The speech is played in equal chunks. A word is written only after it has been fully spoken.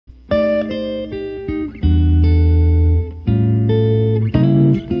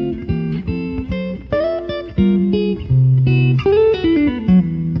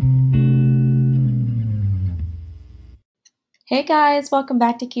Hey guys, welcome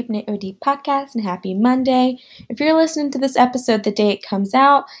back to Keeping It OD podcast and happy Monday. If you're listening to this episode the day it comes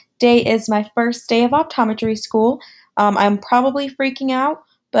out, today is my first day of optometry school. I'm probably freaking out,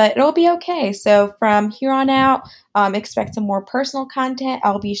 but it'll be okay. So from here on out, expect some more personal content.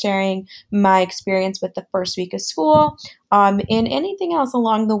 I'll be sharing my experience with the first week of school and anything else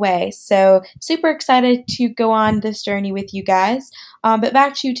along the way. So super excited to go on this journey with you guys. But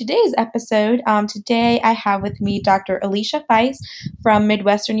back to today's episode. Today I have with me Dr. Alicia Feist from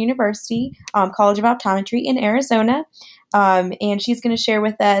Midwestern University College of Optometry in Arizona. And she's going to share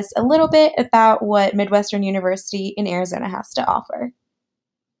with us a little bit about what Midwestern University in Arizona has to offer.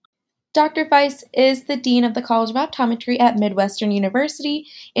 Dr. Feist is the Dean of the College of Optometry at Midwestern University,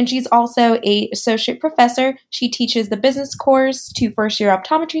 and she's also an associate professor. She teaches the business course to first-year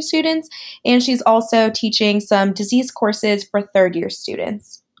optometry students, and she's also teaching some disease courses for third-year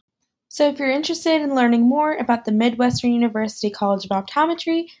students. So if you're interested in learning more about the Midwestern University College of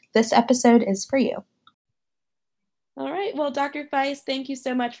Optometry, this episode is for you. All right, well, Dr. Feist, thank you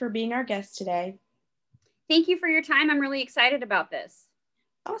so much for being our guest today. Thank you for your time. I'm really excited about this.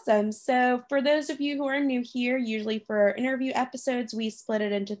 Awesome. So for those of you who are new here, usually for our interview episodes, we split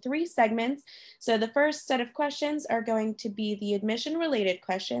it into 3 segments. So the first set of questions are going to be the admission-related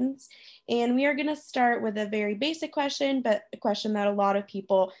questions. And we are going to start with a very basic question, but a question that a lot of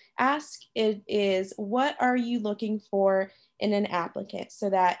people ask. It is, what are you looking for in an applicant?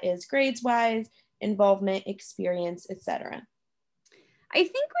 So that is grades-wise, involvement, experience, etc. I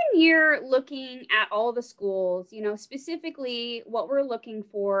think when you're looking at all the schools, specifically what we're looking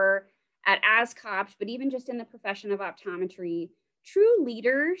for at ASCOPT, but even just in the profession of optometry, true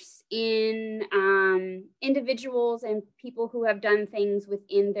leaders in individuals and people who have done things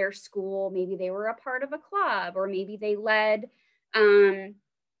within their school. Maybe they were a part of a club, or maybe they led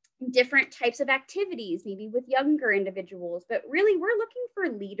different types of activities, maybe with younger individuals. But really, we're looking for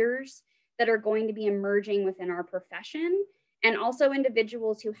leaders that are going to be emerging within our profession, and also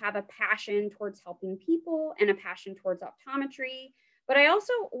individuals who have a passion towards helping people and a passion towards optometry. But I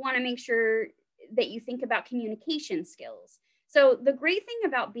also want to make sure that you think about communication skills. So the great thing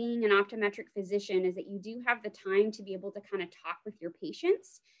about being an optometric physician is that you do have the time to be able to kind of talk with your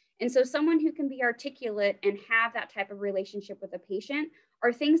patients. And so someone who can be articulate and have that type of relationship with a patient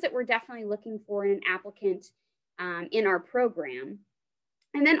are things that we're definitely looking for in an applicant in our program.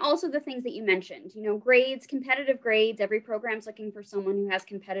 And then also the things that you mentioned, grades, competitive grades. Every program's looking for someone who has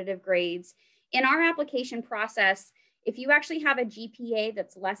competitive grades. In our application process, if you actually have a GPA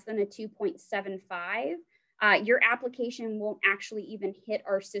that's less than a 2.75, your application won't actually even hit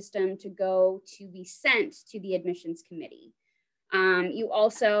our system to go to be sent to the admissions committee. You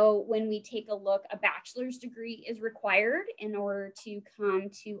also, when we take a look, a bachelor's degree is required in order to come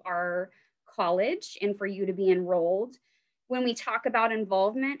to our college and for you to be enrolled. When we talk about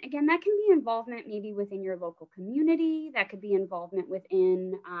involvement, again, that can be involvement maybe within your local community. That could be involvement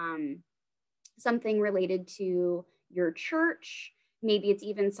within something related to your church. Maybe it's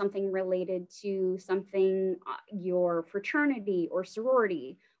even something related to something, your fraternity or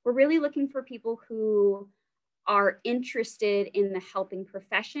sorority. We're really looking for people who are interested in the helping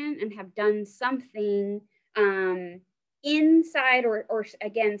profession and have done something inside or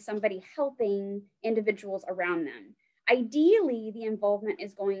again, somebody helping individuals around them. Ideally, the involvement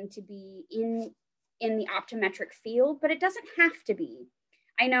is going to be in the optometric field, but it doesn't have to be.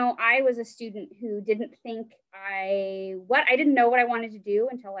 I know I was a student who didn't think I didn't know what I wanted to do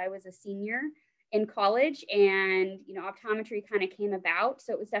until I was a senior in college, and optometry kind of came about.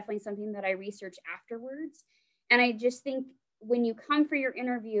 So it was definitely something that I researched afterwards. And I just think when you come for your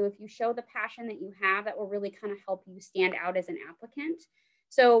interview, if you show the passion that you have, that will really kind of help you stand out as an applicant.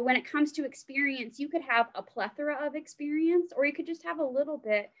 So when it comes to experience, you could have a plethora of experience, or you could just have a little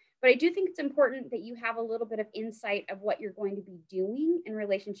bit. But I do think it's important that you have a little bit of insight of what you're going to be doing in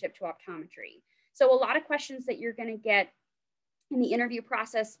relationship to optometry. So a lot of questions that you're going to get in the interview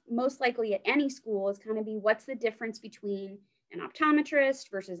process, most likely at any school, is going to be, what's the difference between an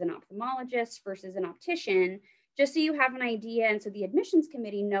optometrist versus an ophthalmologist versus an optician, just so you have an idea. And so the admissions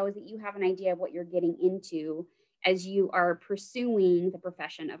committee knows that you have an idea of what you're getting into as you are pursuing the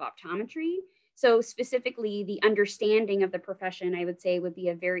profession of optometry. So specifically, the understanding of the profession, I would say, would be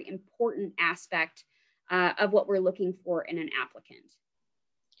a very important aspect of what we're looking for in an applicant.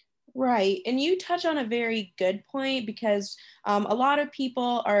 Right. And you touch on a very good point, because a lot of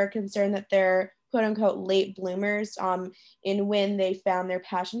people are concerned that they're quote unquote late bloomers in when they found their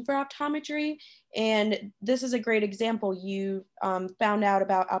passion for optometry. And this is a great example. You found out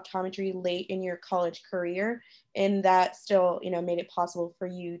about optometry late in your college career, and that still, made it possible for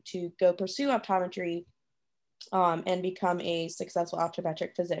you to go pursue optometry and become a successful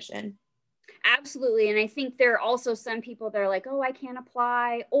optometric physician. Absolutely. And I think there are also some people that are like, oh, I can't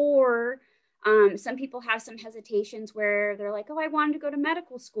apply. Or some people have some hesitations where they're like, oh, I wanted to go to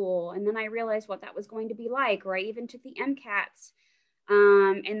medical school. And then I realized what that was going to be like. Or I even took the MCATs.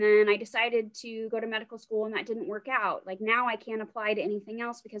 And then I decided to go to medical school and that didn't work out. Like now I can't apply to anything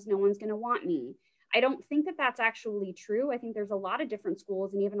else because no one's going to want me. I don't think that that's actually true. I think there's a lot of different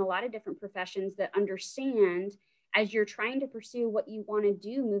schools and even a lot of different professions that understand as you're trying to pursue what you want to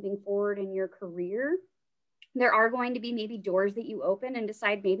do moving forward in your career, there are going to be maybe doors that you open and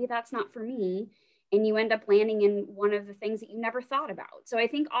decide maybe that's not for me. And you end up landing in one of the things that you never thought about. So I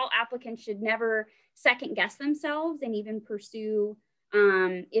think all applicants should never second guess themselves and even pursue.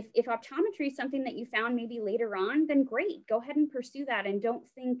 If optometry is something that you found maybe later on, then great, go ahead and pursue that. And don't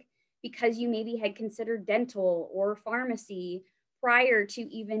think because you maybe had considered dental or pharmacy prior to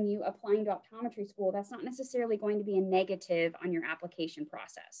even you applying to optometry school, that's not necessarily going to be a negative on your application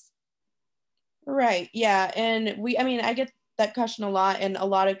process. Right. Yeah. And I get that question a lot, and a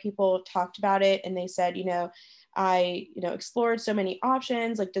lot of people talked about it and they said, I, explored so many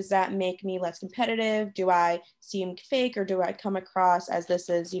options. Like, does that make me less competitive? Do I seem fake, or do I come across as this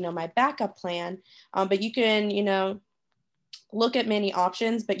is, my backup plan? But you can, look at many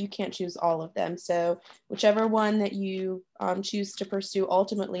options, but you can't choose all of them. So whichever one that you choose to pursue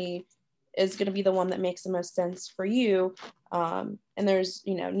ultimately is going to be the one that makes the most sense for you. And there's,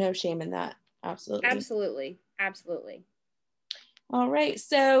 no shame in that. Absolutely. Absolutely. Absolutely. All right.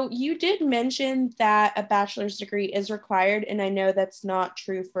 So you did mention that a bachelor's degree is required, and I know that's not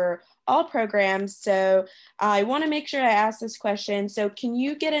true for all programs. So I want to make sure I ask this question. So can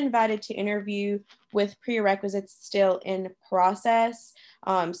you get invited to interview with prerequisites still in process?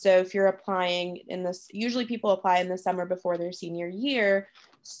 So if you're applying in this, usually people apply in the summer before their senior year.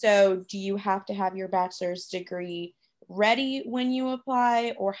 So do you have to have your bachelor's degree ready when you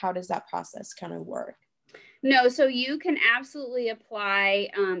apply, or how does that process kind of work? No, so you can absolutely apply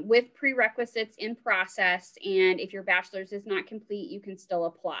with prerequisites in process. And if your bachelor's is not complete, you can still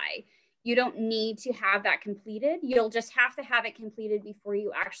apply. You don't need to have that completed. You'll just have to have it completed before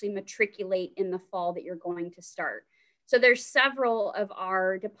you actually matriculate in the fall that you're going to start. So there's several of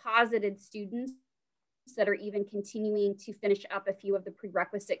our deposited students that are even continuing to finish up a few of the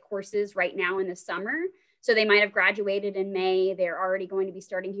prerequisite courses right now in the summer. So they might have graduated in May. They're already going to be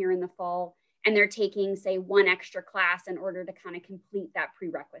starting here in the fall, and they're taking, say, one extra class in order to kind of complete that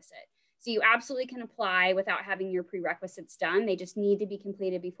prerequisite. So you absolutely can apply without having your prerequisites done. They just need to be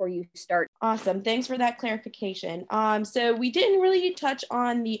completed before you start. Awesome. Thanks for that clarification. So we didn't really touch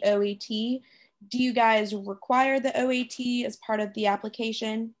on the OAT. Do you guys require the OAT as part of the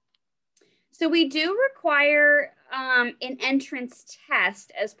application? So we do require an entrance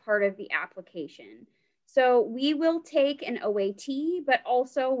test as part of the application. So we will take an OAT, but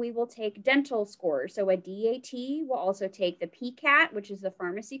also we will take dental scores. So a DAT, we'll also take the PCAT, which is the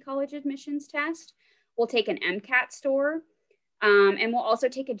Pharmacy College Admissions Test. We'll take an MCAT score, and we'll also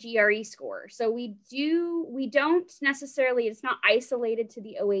take a GRE score. So we don't necessarily, it's not isolated to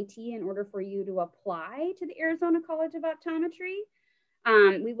the OAT in order for you to apply to the Arizona College of Optometry.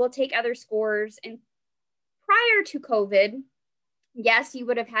 We will take other scores. And prior to COVID, yes, you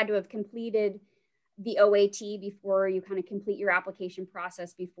would have had to have completed the OAT before you kind of complete your application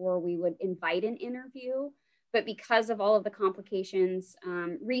process before we would invite an interview. But because of all of the complications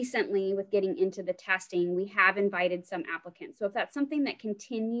recently with getting into the testing, we have invited some applicants. So if that's something that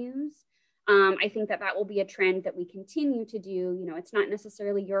continues, I think that will be a trend that we continue to do. It's not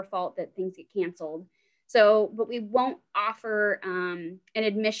necessarily your fault that things get canceled. So, but we won't offer an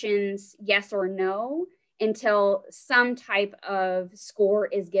admissions yes or no until some type of score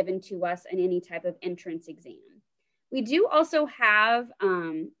is given to us in any type of entrance exam. We do also have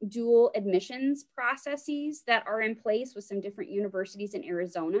dual admissions processes that are in place with some different universities in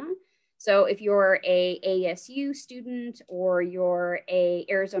Arizona. So if you're a ASU student or you're a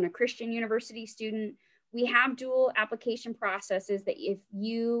Arizona Christian University student, we have dual application processes that if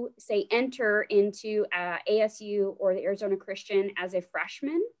you say enter into ASU or the Arizona Christian as a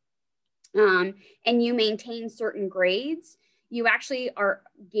freshman, and you maintain certain grades, you actually are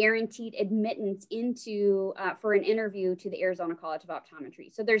guaranteed admittance into for an interview to the Arizona College of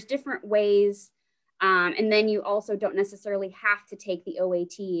Optometry. So there's different ways. And then you also don't necessarily have to take the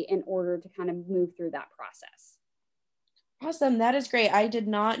OAT in order to kind of move through that process. Awesome. That is great. I did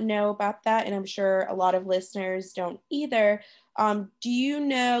not know about that, and I'm sure a lot of listeners don't either. Do you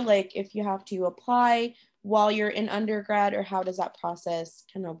know, like, if you have to apply while you're in undergrad, or how does that process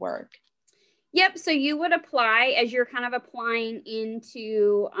kind of work? Yep. So you would apply as you're kind of applying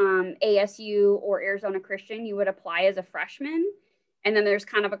into ASU or Arizona Christian, you would apply as a freshman. And then there's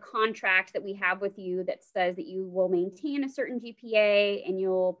kind of a contract that we have with you that says that you will maintain a certain GPA and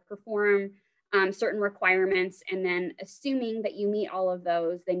you'll perform certain requirements. And then assuming that you meet all of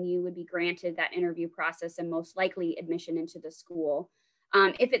those, then you would be granted that interview process and most likely admission into the school.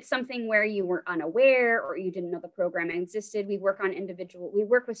 If it's something where you were unaware or you didn't know the program existed, we work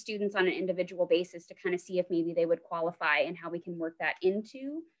with students on an individual basis to kind of see if maybe they would qualify and how we can work that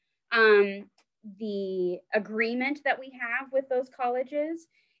into the agreement that we have with those colleges.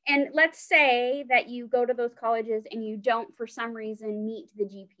 And let's say that you go to those colleges and you don't, for some reason, meet the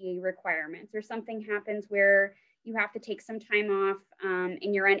GPA requirements, or something happens where you have to take some time off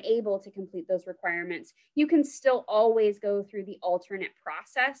and you're unable to complete those requirements, you can still always go through the alternate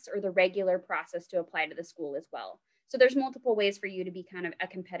process or the regular process to apply to the school as well. So there's multiple ways for you to be kind of a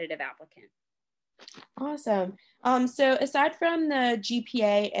competitive applicant. Awesome. So aside from the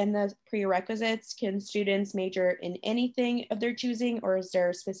GPA and the prerequisites, can students major in anything of their choosing, or is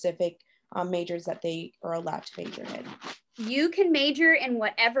there specific majors that they are allowed to major in? You can major in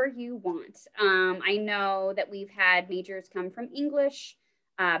whatever you want. I know that we've had majors come from English,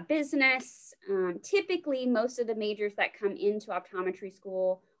 business. Typically, most of the majors that come into optometry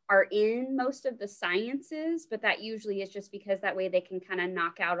school are in most of the sciences, but that usually is just because that way they can kind of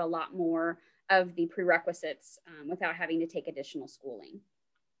knock out a lot more of the prerequisites without having to take additional schooling.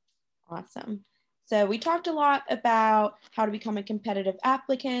 Awesome. So we talked a lot about how to become a competitive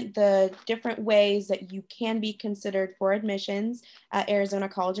applicant, the different ways that you can be considered for admissions at Arizona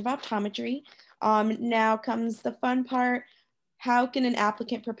College of Optometry. Now comes the fun part. How can an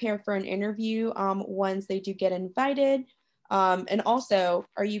applicant prepare for an interview once they do get invited? And also,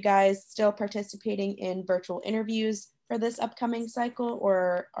 are you guys still participating in virtual interviews for this upcoming cycle,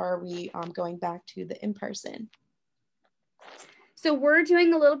 or are we going back to the in-person? So we're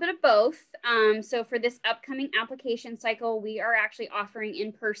doing a little bit of both. So for this upcoming application cycle, we are actually offering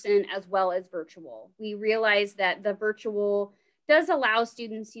in person as well as virtual. We realize that the virtual does allow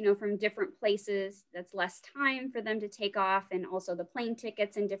students, from different places, that's less time for them to take off, and also the plane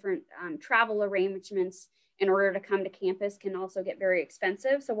tickets and different travel arrangements in order to come to campus can also get very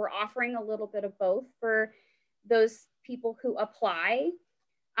expensive. So we're offering a little bit of both for those people who apply.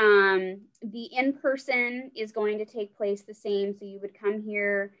 The in-person is going to take place the same. So you would come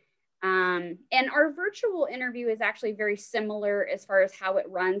here and our virtual interview is actually very similar as far as how it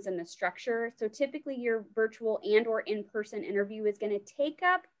runs and the structure. So typically your virtual and or in-person interview is going to take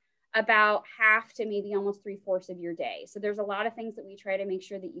up about half to maybe almost 3/4 of your day. So there's a lot of things that we try to make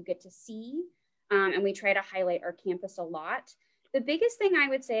sure that you get to see, and we try to highlight our campus a lot. The biggest thing I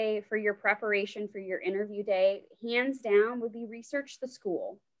would say for your preparation for your interview day, hands down, would be research the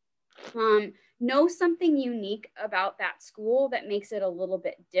school. Know something unique about that school that makes it a little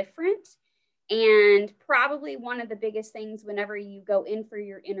bit different. And probably one of the biggest things whenever you go in for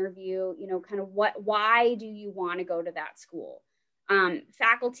your interview, kind of why do you want to go to that school?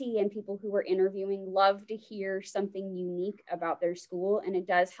 Faculty and people who are interviewing love to hear something unique about their school, and it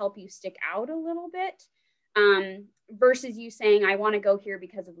does help you stick out a little bit. Versus you saying, I want to go here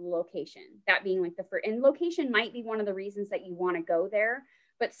because of the location, that being like the first, and location might be one of the reasons that you want to go there,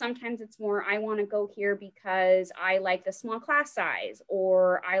 but sometimes it's more, I want to go here because I like the small class size,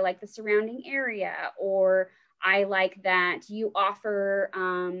 or I like the surrounding area, or I like that you offer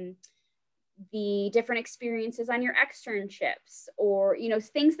the different experiences on your externships, or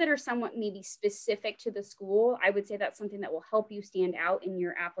things that are somewhat maybe specific to the school. I would say that's something that will help you stand out in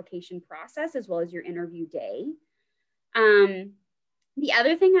your application process as well as your interview day. The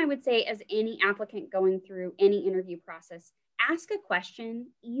other thing I would say, as any applicant going through any interview process, ask a question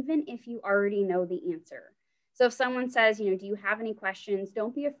even if you already know the answer. So if someone says, do you have any questions,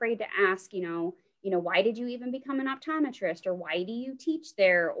 don't be afraid to ask, why did you even become an optometrist, or why do you teach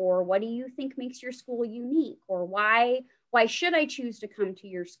there, or what do you think makes your school unique, or why should I choose to come to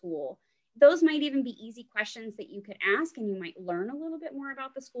your school? Those might even be easy questions that you could ask, and you might learn a little bit more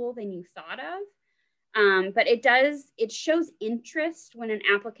about the school than you thought of. But it shows interest when an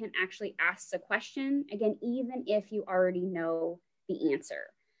applicant actually asks a question, again, even if you already know the answer.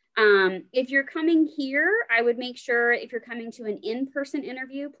 If you're coming here, I would make sure, if you're coming to an in-person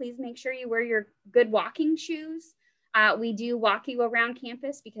interview, please make sure you wear your good walking shoes. We do walk you around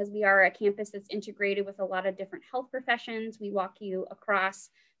campus because we are a campus that's integrated with a lot of different health professions. We walk you across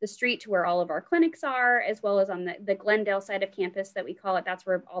the street to where all of our clinics are, as well as on the Glendale side of campus that we call it. That's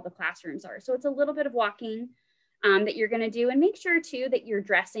where all the classrooms are. So it's a little bit of walking that you're going to do, and make sure too that you're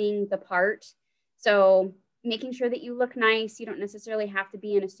dressing the part. So making sure that you look nice. You don't necessarily have to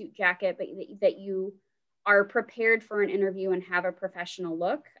be in a suit jacket, but that you are prepared for an interview and have a professional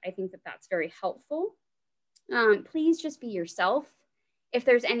look. I think that that's very helpful. Please just be yourself. If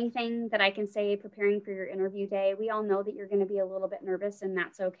there's anything that I can say preparing for your interview day, we all know that you're going to be a little bit nervous, and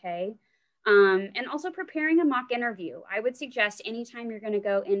that's okay. And also preparing a mock interview. I would suggest anytime you're going to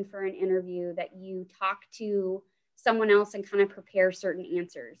go in for an interview that you talk to someone else and kind of prepare certain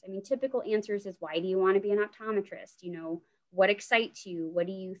answers. I mean, typical answers is, why do you want to be an optometrist? You know, what excites you? What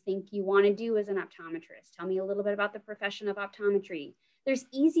do you think you want to do as an optometrist? Tell me a little bit about the profession of optometry. There's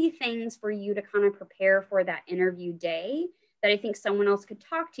easy things for you to kind of prepare for that interview day that I think someone else could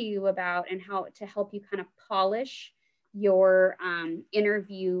talk to you about, and how to help you kind of polish your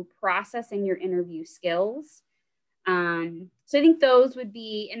interview process and your interview skills. So I think those would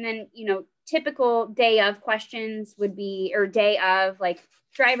be, and then, you know, typical day of questions would be, or day of, like,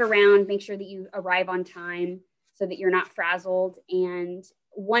 drive around, make sure that you arrive on time so that you're not frazzled. And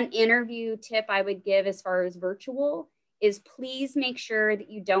one interview tip I would give as far as virtual is, please make sure that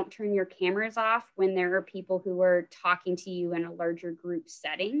you don't turn your cameras off when there are people who are talking to you in a larger group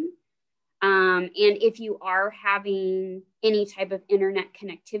setting. And if you are having any type of internet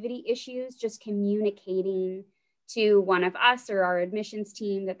connectivity issues, just communicating to one of us or our admissions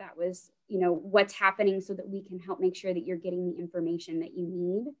team that was, you know, what's happening, so that we can help make sure that you're getting the information that you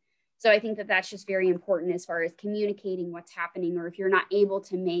need. So I think that that's just very important as far as communicating what's happening, or if you're not able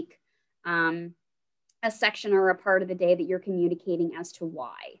to make a section or a part of the day, that you're communicating as to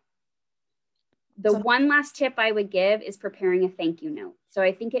why. The one last tip I would give is preparing a thank you note. So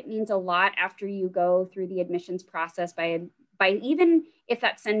I think it means a lot after you go through the admissions process by even if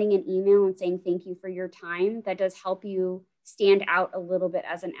that's sending an email and saying thank you for your time, that does help you stand out a little bit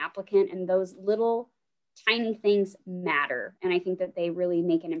as an applicant. And those little tiny things matter. And I think that they really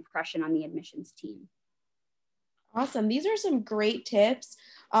make an impression on the admissions team. Awesome. These are some great tips.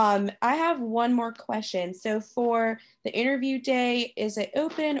 I have one more question. So for the interview day, is it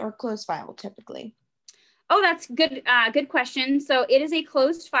open or closed file typically? Oh, that's good. Good question. So it is a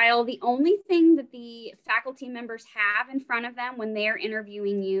closed file. The only thing that the faculty members have in front of them when they're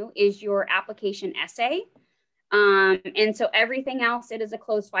interviewing you is your application essay. And so everything else, it is a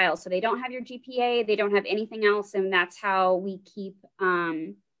closed file. So they don't have your GPA, they don't have anything else. And that's how we keep,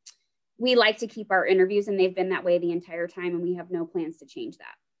 we like to keep our interviews, and they've been that way the entire time, and we have no plans to change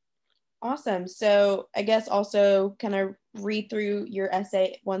that. Awesome. So I guess also kind of read through your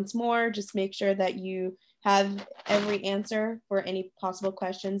essay once more, just make sure that you have every answer for any possible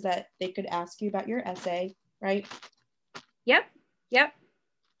questions that they could ask you about your essay, right? Yep.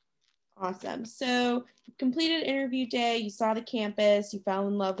 Awesome. So you completed interview day, you saw the campus, you fell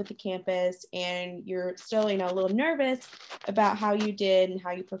in love with the campus, and you're still, you know, a little nervous about how you did and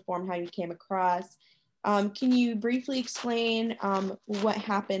how you performed, how you came across. Can you briefly explain what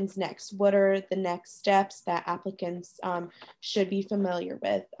happens next? What are the next steps that applicants should be familiar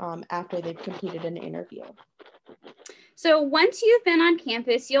with after they've completed an interview? So once you've been on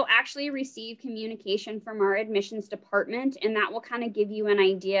campus, you'll actually receive communication from our admissions department, and that will kind of give you an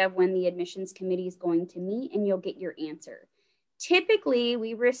idea of when the admissions committee is going to meet, and you'll get your answer. Typically,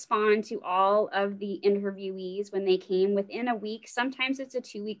 we respond to all of the interviewees when they came within a week. Sometimes it's a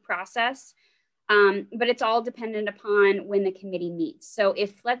 2-week process. But it's all dependent upon when the committee meets. So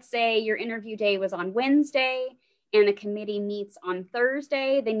if, let's say, your interview day was on Wednesday and the committee meets on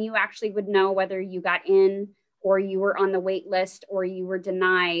Thursday, then you actually would know whether you got in, or you were on the wait list, or you were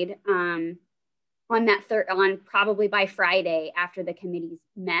denied on probably by Friday after the committees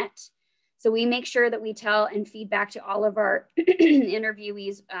met. So we make sure that we tell and feedback to all of our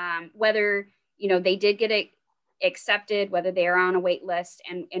interviewees whether, you know, they did get it accepted, whether they are on a wait list,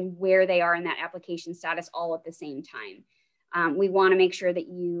 and where they are in that application status, all at the same time. We want to make sure that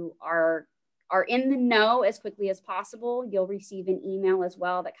you are in the know as quickly as possible. You'll receive an email as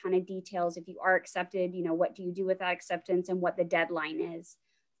well that kind of details, if you are accepted, you know, what do you do with that acceptance, and what the deadline is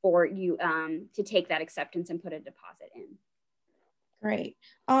for you to take that acceptance and put a deposit in. Great.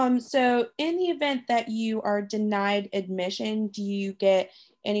 So in the event that you are denied admission, do you get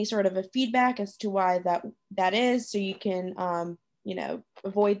any sort of a feedback as to why that is, so you can, you know,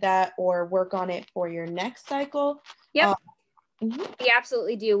 avoid that or work on it for your next cycle? Yep. We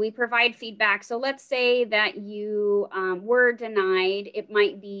absolutely do. We provide feedback. So let's say that you were denied. It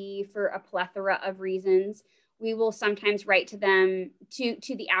might be for a plethora of reasons. We will sometimes write to them, to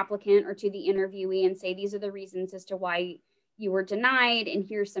the applicant or to the interviewee, and say, these are the reasons as to why you were denied, and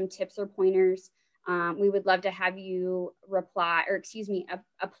here's some tips or pointers. We would love to have you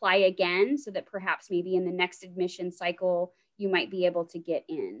apply again, so that perhaps maybe in the next admission cycle, you might be able to get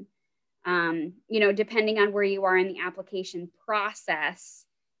in. Depending on where you are in the application process,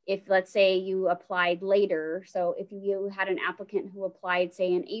 if let's say you applied later, so if you had an applicant who applied,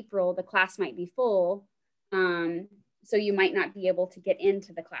 say in April, the class might be full. So you might not be able to get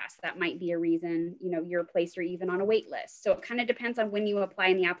into the class. That might be a reason, you're placed or even on a wait list. So it kind of depends on when you apply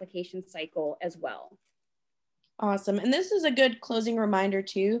in the application cycle as well. Awesome. And this is a good closing reminder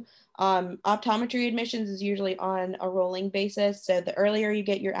too. Optometry admissions is usually on a rolling basis. So the earlier you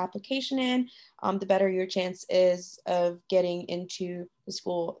get your application in, the better your chance is of getting into the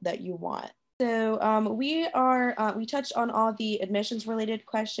school that you want. So we touched on all the admissions related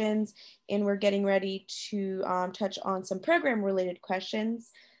questions, and we're getting ready to touch on some program related questions.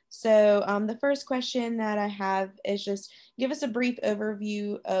 So the first question that I have is just give us a brief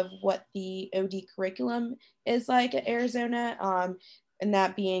overview of what the OD curriculum is like at Arizona, and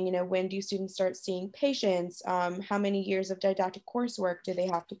that being, when do students start seeing patients? How many years of didactic coursework do they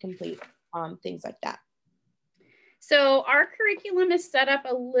have to complete? Things like that. So our curriculum is set up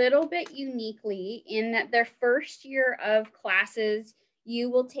a little bit uniquely in that their first year of classes, you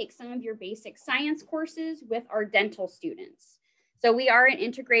will take some of your basic science courses with our dental students. So we are an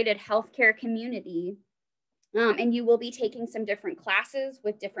integrated healthcare community, and you will be taking some different classes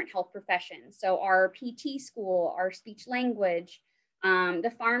with different health professions. So our PT school, our speech language,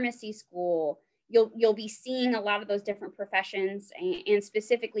 the pharmacy school, you'll be seeing a lot of those different professions, and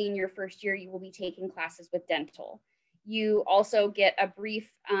specifically in your first year, you will be taking classes with dental. You also get a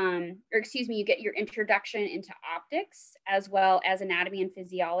brief, you get your introduction into optics as well as anatomy and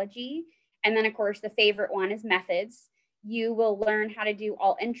physiology. And then of course, the favorite one is methods. You will learn how to do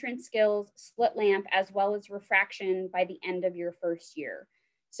all entrance skills, slit lamp, as well as refraction by the end of your first year.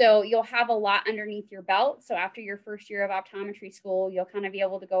 So you'll have a lot underneath your belt. So after your first year of optometry school, you'll kind of be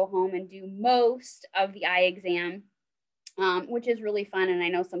able to go home and do most of the eye exam, which is really fun. And I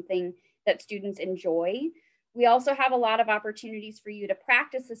know something that students enjoy. We also have a lot of opportunities for you to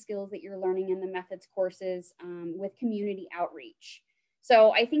practice the skills that you're learning in the methods courses with community outreach.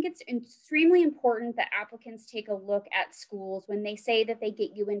 So I think it's extremely important that applicants take a look at schools when they say that they get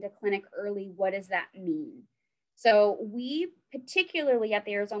you into clinic early. What does that mean? So we, particularly at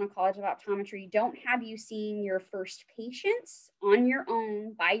the Arizona College of Optometry, don't have you seeing your first patients on your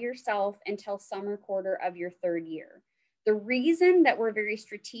own by yourself until summer quarter of your third year. The reason that we're very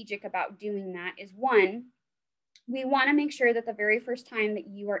strategic about doing that is, one, we want to make sure that the very first time that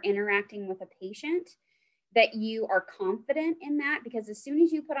you are interacting with a patient, that you are confident in that, because as soon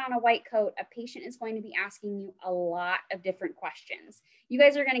as you put on a white coat, a patient is going to be asking you a lot of different questions. You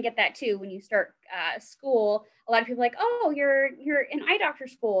guys are going to get that too when you start school. A lot of people are like, oh, you're in eye doctor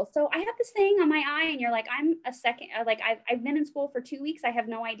school, so I have this thing on my eye, and you're like, I'm a second, like I've been in school for 2 weeks, I have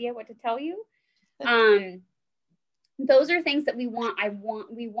no idea what to tell you. Those are things that we want.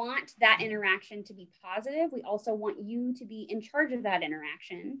 We want that interaction to be positive. We also want you to be in charge of that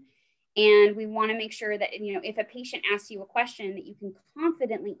interaction. And we want to make sure that, if a patient asks you a question, that you can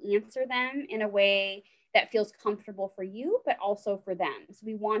confidently answer them in a way that feels comfortable for you, but also for them. So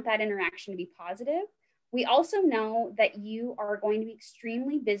we want that interaction to be positive. We also know that you are going to be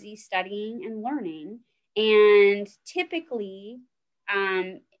extremely busy studying and learning. And typically,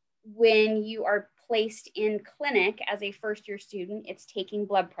 when you are placed in clinic as a first year student, it's taking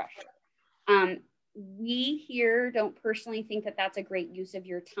blood pressure. We here don't personally think that that's a great use of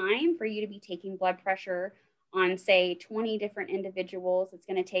your time for you to be taking blood pressure on, say, 20 different individuals. It's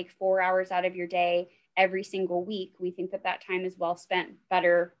going to take 4 hours out of your day every single week. We think that that time is well spent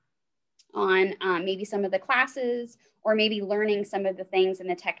better on maybe some of the classes, or maybe learning some of the things and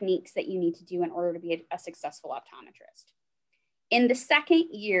the techniques that you need to do in order to be a successful optometrist. In the second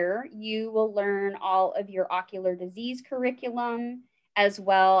year, you will learn all of your ocular disease curriculum, as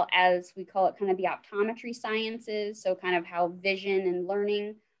well as, we call it kind of the optometry sciences. So kind of how vision and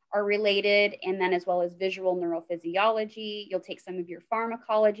learning are related, and then as well as visual neurophysiology. You'll take some of your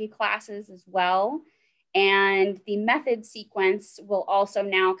pharmacology classes as well. And the method sequence will also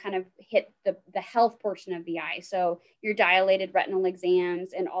now kind of hit the health portion of the eye. So your dilated retinal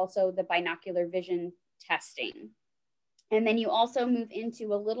exams and also the binocular vision testing. And then you also move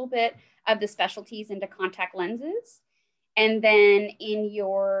into a little bit of the specialties into contact lenses. And then in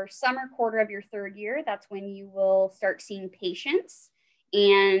your summer quarter of your third year, that's when you will start seeing patients,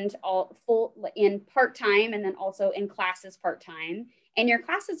 and all full in part-time, and then also in classes part-time. And your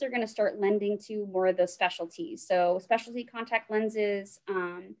classes are going to start lending to more of those specialties. So specialty contact lenses,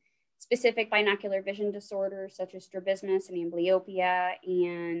 specific binocular vision disorders such as strabismus and amblyopia,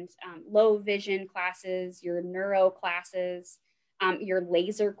 and low vision classes, your neuro classes, your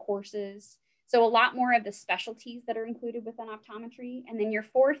laser courses. So a lot more of the specialties that are included within optometry. And then your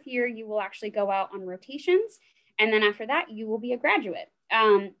 4th year, you will actually go out on rotations. And then after that, you will be a graduate.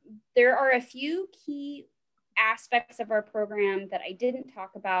 There are a few key aspects of our program that I didn't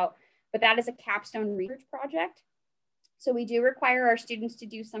talk about, but that is a capstone research project. So we do require our students to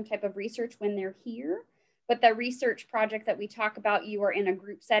do some type of research when they're here. But the research project that we talk about, you are in a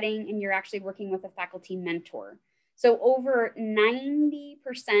group setting and you're actually working with a faculty mentor. So over 90%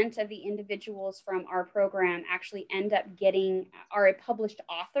 of the individuals from our program actually end up are a published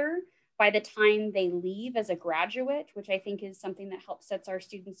author by the time they leave as a graduate, which I think is something that helps sets our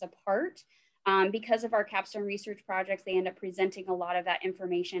students apart. Because of our capstone research projects, they end up presenting a lot of that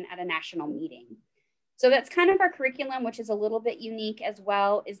information at a national meeting. So that's kind of our curriculum, which is a little bit unique as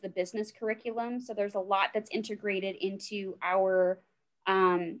well, is the business curriculum. So there's a lot that's integrated into our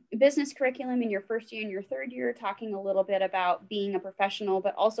business curriculum in your 1st year and your 3rd year, talking a little bit about being a professional,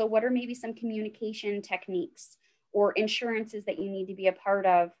 but also what are maybe some communication techniques or insurances that you need to be a part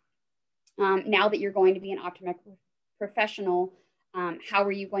of now that you're going to be an optometric professional. How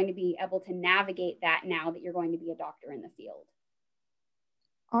are you going to be able to navigate that now that you're going to be a doctor in the field?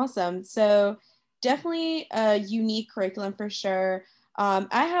 Awesome. So definitely a unique curriculum for sure.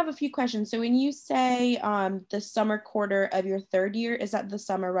 I have a few questions. So when you say the summer quarter of your 3rd year, is that the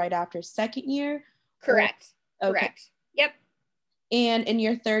summer right after 2nd year? Correct. Okay. Correct. Yep. And in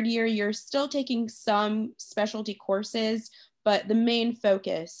your 3rd year, you're still taking some specialty courses, but the main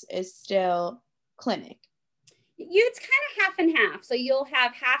focus is still clinic. It's kind of half and half. So you'll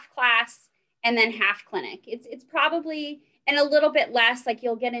have half class and then half clinic. It's probably, and a little bit less, like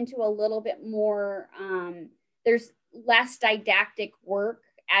you'll get into a little bit more, there's less didactic work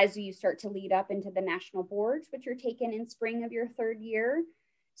as you start to lead up into the national boards, which are taken in spring of your 3rd year.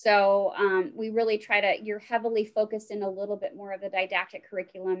 So we really you're heavily focused in a little bit more of the didactic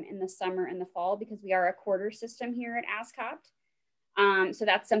curriculum in the summer and the fall, because we are a quarter system here at ASCOPT. So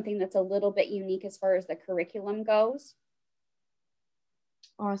that's something that's a little bit unique as far as the curriculum goes.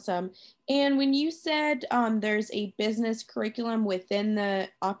 Awesome. And when you said there's a business curriculum within the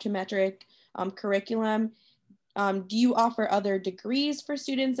optometric curriculum, do you offer other degrees for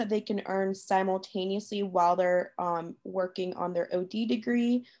students that they can earn simultaneously while they're working on their OD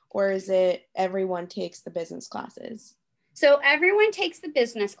degree, or is it everyone takes the business classes? So everyone takes the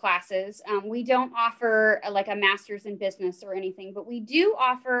business classes. We don't offer like a master's in business or anything, but we do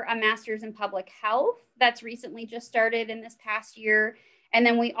offer a master's in public health that's recently just started in this past year. And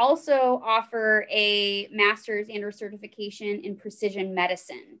then we also offer a master's and or certification in precision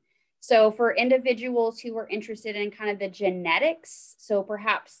medicine. So for individuals who are interested in kind of the genetics, so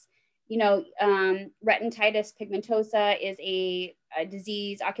perhaps, retinitis pigmentosa is a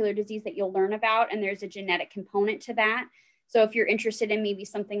disease, ocular disease that you'll learn about, and there's a genetic component to that. So if you're interested in maybe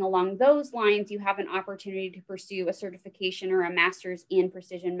something along those lines, you have an opportunity to pursue a certification or a master's in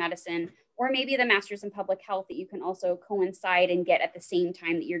precision medicine, or maybe the master's in public health that you can also coincide and get at the same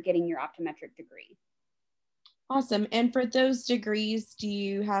time that you're getting your optometric degree. Awesome. And for those degrees, do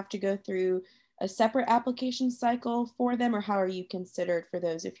you have to go through a separate application cycle for them, or how are you considered for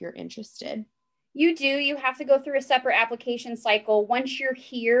those if you're interested? You do. You have to go through a separate application cycle. Once you're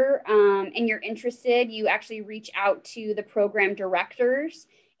here and you're interested, you actually reach out to the program directors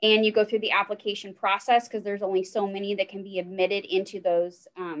and you go through the application process, because there's only so many that can be admitted into those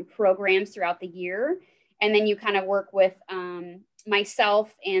programs throughout the year. And then you kind of work with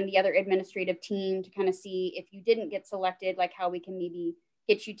myself and the other administrative team to kind of see if you didn't get selected, like how we can maybe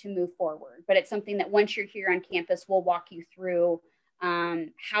get you to move forward. But it's something that once you're here on campus, we'll walk you through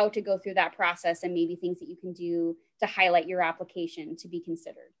how to go through that process and maybe things that you can do to highlight your application to be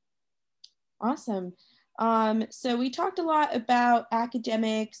considered. Awesome. So we talked a lot about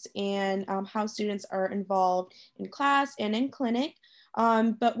academics and how students are involved in class and in clinic.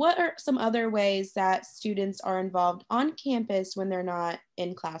 But what are some other ways that students are involved on campus when they're not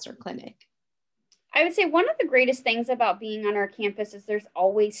in class or clinic? I would say one of the greatest things about being on our campus is there's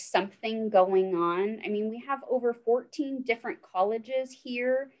always something going on. I mean, we have over 14 different colleges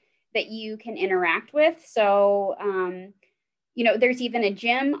here that you can interact with. So, there's even a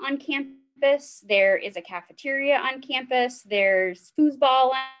gym on campus. There is a cafeteria on campus. There's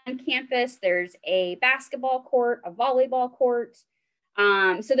foosball on campus. There's a basketball court, a volleyball court.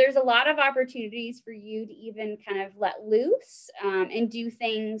 So there's a lot of opportunities for you to even kind of let loose and do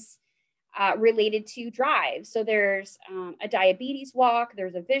things related to drive. So there's a diabetes walk,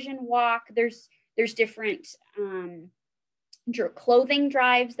 there's a vision walk, there's different clothing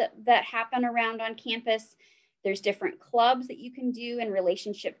drives that happen around on campus. There's different clubs that you can do in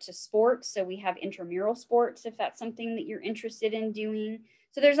relationship to sports. So we have intramural sports if that's something that you're interested in doing.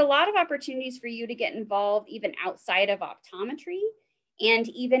 So there's a lot of opportunities for you to get involved even outside of optometry and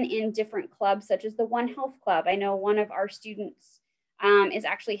even in different clubs, such as the One Health Club. I know one of our students is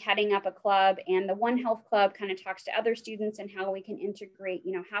actually heading up a club, and the One Health Club kind of talks to other students and how we can integrate,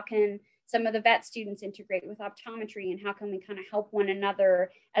 how can some of the vet students integrate with optometry, and how can we kind of help one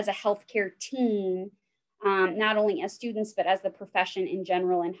another as a healthcare team, not only as students, but as the profession in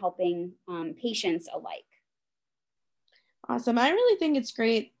general, and helping patients alike. Awesome. I really think it's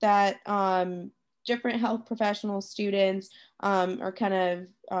great that different health professional students are kind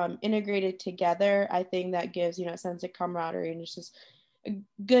of integrated together. I think that gives, a sense of camaraderie, and it's just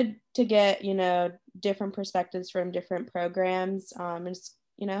good to get, different perspectives from different programs. And it's,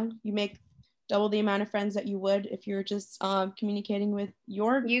 you make double the amount of friends that you would if you're just communicating with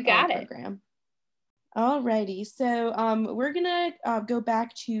your program. Alrighty, so we're gonna go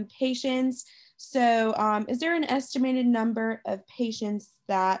back to patients. So is there an estimated number of patients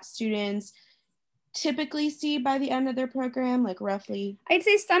that students typically see by the end of their program, like roughly? I'd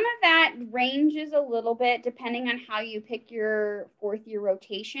say some of that ranges a little bit depending on how you pick your fourth year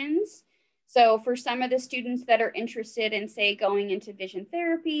rotations. So for some of the students that are interested in, say, going into vision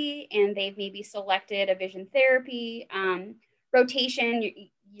therapy, and they've maybe selected a vision therapy rotation,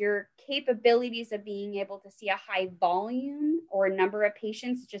 your capabilities of being able to see a high volume or a number of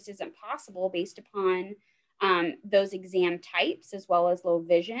patients just isn't possible based upon those exam types, as well as low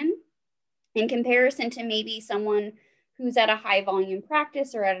vision. In comparison to maybe someone who's at a high volume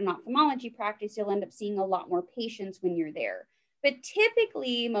practice or at an ophthalmology practice, you'll end up seeing a lot more patients when you're there. But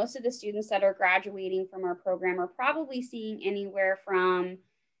typically, most of the students that are graduating from our program are probably seeing anywhere from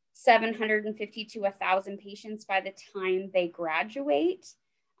 750 to 1,000 patients by the time they graduate.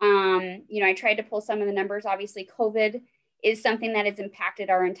 I tried to pull some of the numbers. Obviously, COVID is something that has impacted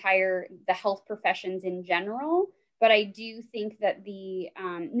the health professions in general. But I do think that the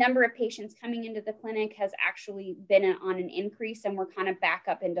number of patients coming into the clinic has actually been on an increase, and we're kind of back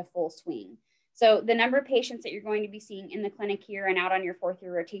up into full swing. So the number of patients that you're going to be seeing in the clinic here and out on your fourth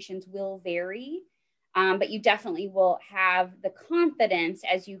year rotations will vary, but you definitely will have the confidence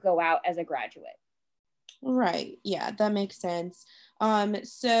as you go out as a graduate. Right. Yeah, that makes sense.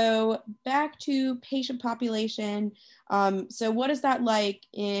 So back to patient population. So what is that like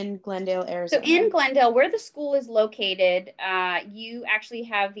in Glendale, Arizona? So in Glendale, where the school is located, you actually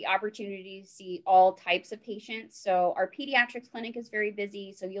have the opportunity to see all types of patients. So our pediatrics clinic is very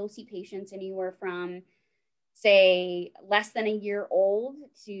busy. So you'll see patients anywhere from, say, less than a year old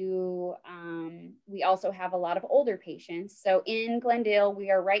to, we also have a lot of older patients. So in Glendale,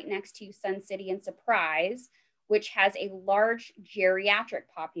 we are right next to Sun City and Surprise, which has a large geriatric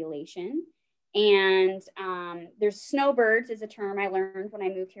population. And there's snowbirds is a term I learned when I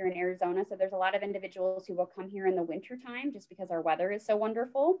moved here in Arizona. So there's a lot of individuals who will come here in the wintertime just because our weather is so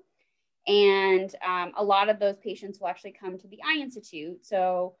wonderful. And a lot of those patients will actually come to the Eye Institute.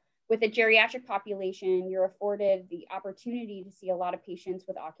 So with a geriatric population, you're afforded the opportunity to see a lot of patients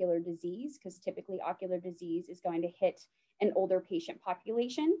with ocular disease, because typically ocular disease is going to hit an older patient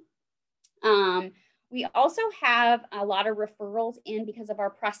population. We also have a lot of referrals in because of our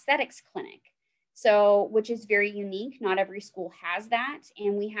prosthetics clinic, so which is very unique. Not every school has that.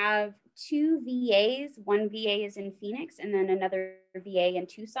 And we have 2 VAs. One VA is in Phoenix, and then another VA in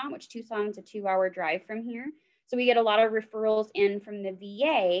Tucson, which Tucson's a 2-hour drive from here. So we get a lot of referrals in from the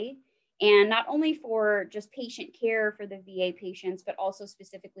VA, and not only for just patient care for the VA patients, but also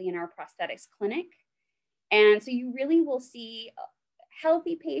specifically in our prosthetics clinic. And so you really will see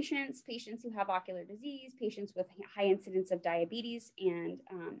healthy patients, patients who have ocular disease, patients with high incidence of diabetes and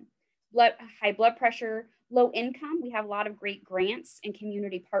high blood pressure, low income. We have a lot of great grants and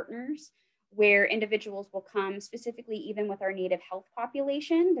community partners where individuals will come, specifically even with our Native health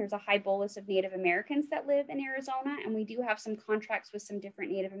population. There's a high bolus of Native Americans that live in Arizona, and we do have some contracts with some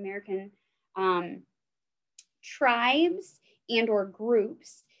different Native American tribes and or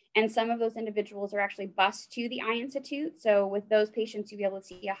groups. And some of those individuals are actually bused to the Eye Institute. So with those patients, you'll be able to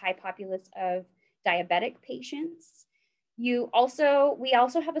see a high populace of diabetic patients. We also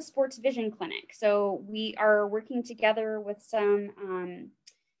have a sports vision clinic. So we are working together with some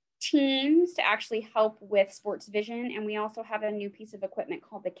teams to actually help with sports vision. And we also have a new piece of equipment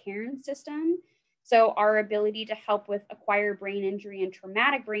called the Cairn system. So our ability to help with acquired brain injury and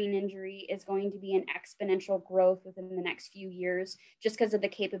traumatic brain injury is going to be an exponential growth within the next few years, just because of the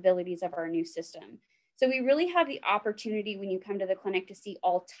capabilities of our new system. So we really have the opportunity when you come to the clinic to see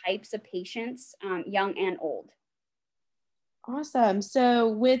all types of patients, young and old. Awesome. So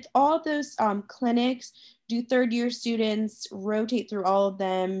with all those clinics, do third year students rotate through all of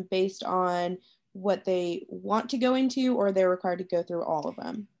them based on what they want to go into, or they're required to go through all of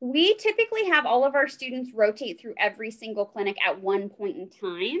them? We typically have all of our students rotate through every single clinic at one point in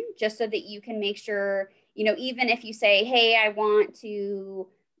time, just so that you can make sure, even if you say, hey, I want to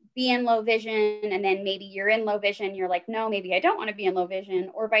be in low vision, and then maybe you're in low vision, you're like, no, maybe I don't want to be in low vision,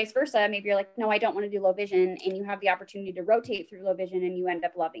 or vice versa. Maybe you're like, no, I don't want to do low vision, and you have the opportunity to rotate through low vision and you end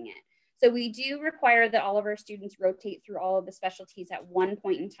up loving it. So we do require that all of our students rotate through all of the specialties at one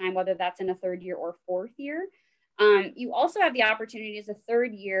point in time, whether that's in a third year or fourth year. You also have the opportunity as a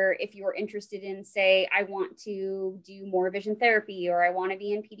third year, if you're interested in, say, I want to do more vision therapy, or I want to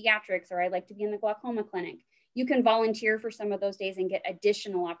be in pediatrics, or I like to be in the glaucoma clinic. You can volunteer for some of those days and get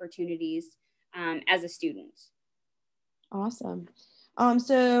additional opportunities as a student. Awesome.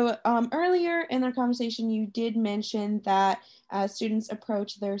 So earlier in our conversation, you did mention that as students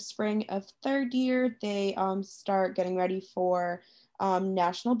approach their spring of third year, they start getting ready for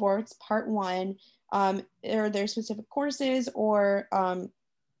national boards, part one. Are there specific courses or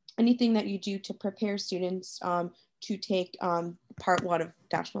anything that you do to prepare students to take part one of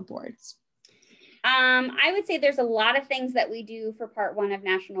national boards? I would say there's a lot of things that we do for part one of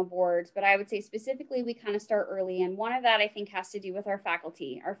national boards, but I would say specifically we kind of start early. And one of that I think has to do with our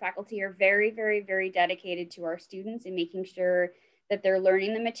faculty. Our faculty are very, very, very dedicated to our students and making sure that they're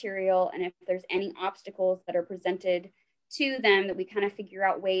learning the material. And if there's any obstacles that are presented to them, that we kind of figure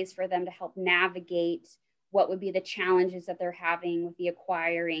out ways for them to help navigate what would be the challenges that they're having with the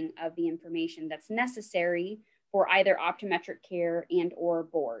acquiring of the information that's necessary for either optometric care and or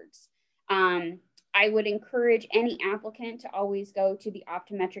boards. I would encourage any applicant to always go to the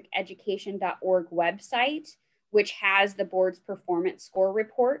optometriceducation.org website, which has the board's performance score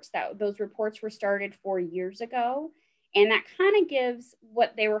reports. Those reports were started 4 years ago. And that kind of gives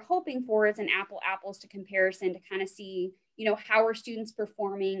what they were hoping for as an apples to comparison to kind of see, how are students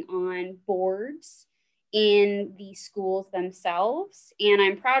performing on boards in the schools themselves. And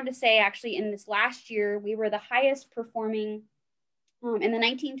I'm proud to say, actually, in this last year, we were the highest performing. In the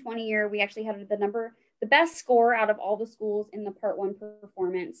 1920 year, we actually had the best score out of all the schools in the part one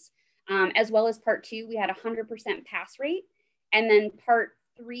performance, as well as part two, we had 100% pass rate. And then part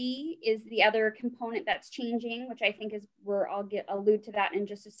three is the other component that's changing, which I think is where I'll allude to that in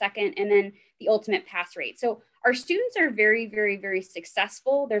just a second. And then the ultimate pass rate. So our students are very, very, very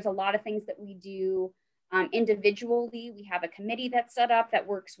successful. There's a lot of things that we do individually. We have a committee that's set up that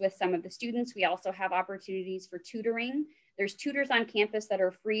works with some of the students. We also have opportunities for tutoring. There's tutors on campus that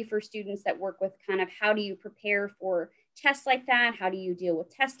are free for students that work with kind of how do you prepare for tests like that? How do you deal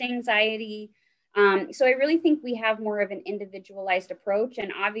with test anxiety? So I really think we have more of an individualized approach.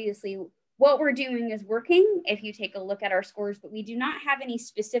 And obviously what we're doing is working if you take a look at our scores, but we do not have any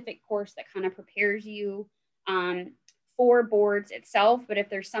specific course that kind of prepares you for boards itself. But if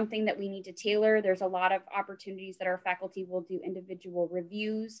there's something that we need to tailor, there's a lot of opportunities that our faculty will do individual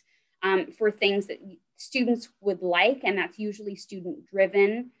reviews for things that students would like, and that's usually student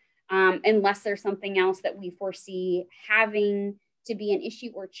driven, unless there's something else that we foresee having to be an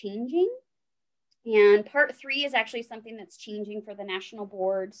issue or changing. And part three is actually something that's changing for the national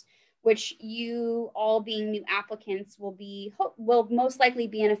boards, which you all being new applicants will most likely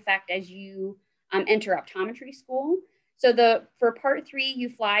be in effect as you enter optometry school. So for part three, you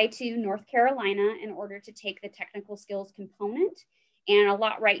fly to North Carolina in order to take the technical skills component. And a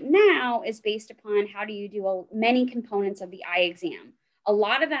lot right now is based upon how do you do many components of the eye exam. A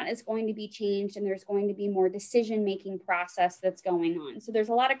lot of that is going to be changed, and there's going to be more decision-making process that's going on. So there's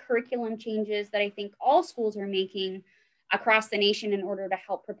a lot of curriculum changes that I think all schools are making across the nation in order to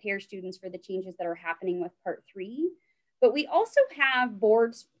help prepare students for the changes that are happening with part three. But we also have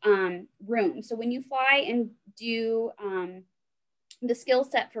boards rooms. So when you fly and do the skill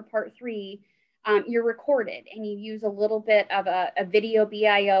set for part three, you're recorded and you use a little bit of a video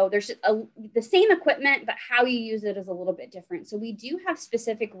BIO. There's the same equipment, but how you use it is a little bit different. So we do have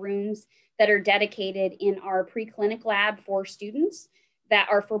specific rooms that are dedicated in our preclinic lab for students that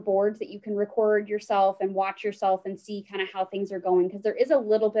are for boards that you can record yourself and watch yourself and see kind of how things are going, because there is a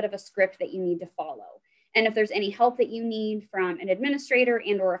little bit of a script that you need to follow. And if there's any help that you need from an administrator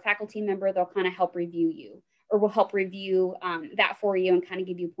and or a faculty member, they'll kind of help review you, or will help review that for you and kind of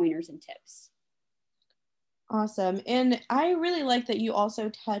give you pointers and tips. Awesome. And I really like that you also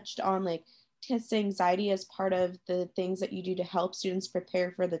touched on like test anxiety as part of the things that you do to help students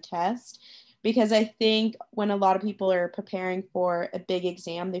prepare for the test. Because I think when a lot of people are preparing for a big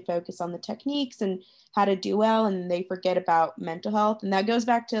exam, they focus on the techniques and how to do well, and they forget about mental health. And that goes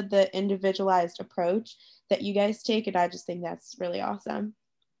back to the individualized approach that you guys take. And I just think that's really awesome.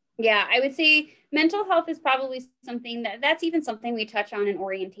 Yeah, I would say mental health is probably something that's even something we touch on in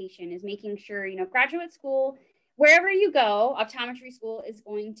orientation, is making sure, graduate school, wherever you go, optometry school is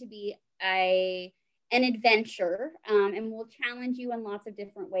going to be an adventure, and will challenge you in lots of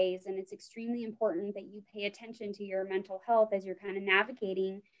different ways. And it's extremely important that you pay attention to your mental health as you're kind of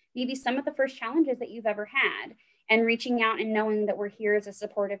navigating maybe some of the first challenges that you've ever had, and reaching out and knowing that we're here as a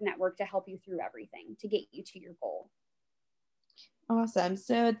supportive network to help you through everything to get you to your goal. Awesome.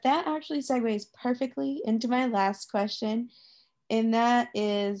 So that actually segues perfectly into my last question, and that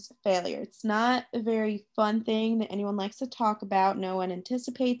is failure. It's not a very fun thing that anyone likes to talk about. No one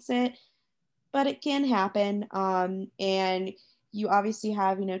anticipates it, but it can happen. And you obviously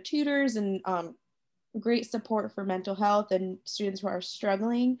have, tutors and great support for mental health and students who are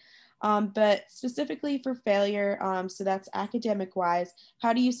struggling. But specifically for failure, so that's academic wise,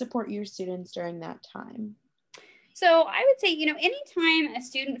 how do you support your students during that time? So I would say, anytime a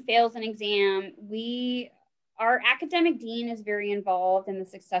student fails an exam, our academic dean is very involved in the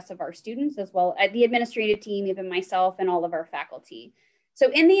success of our students, as well as the administrative team, even myself and all of our faculty.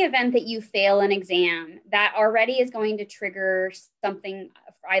 So in the event that you fail an exam, that already is going to trigger something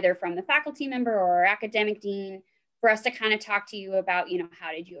either from the faculty member or our academic dean for us to kind of talk to you about,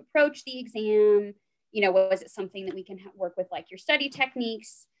 how did you approach the exam? Was it something that we can work with, like your study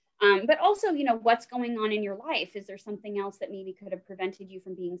techniques? But also, what's going on in your life? Is there something else that maybe could have prevented you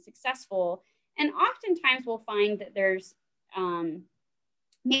from being successful? And oftentimes we'll find that there's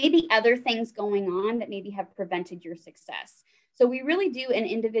maybe other things going on that maybe have prevented your success. So we really do an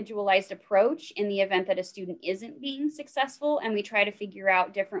individualized approach in the event that a student isn't being successful, and we try to figure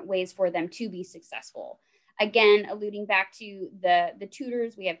out different ways for them to be successful. Again, alluding back to the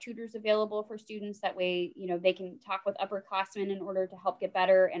tutors, we have tutors available for students. That way, they can talk with upperclassmen in order to help get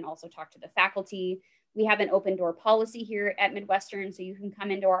better, and also talk to the faculty. We have an open door policy here at Midwestern, so you can come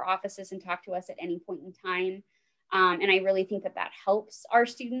into our offices and talk to us at any point in time. And I really think that helps our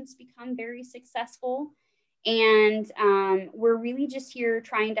students become very successful. And we're really just here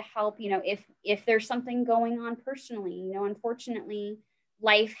trying to help, if there's something going on personally, unfortunately,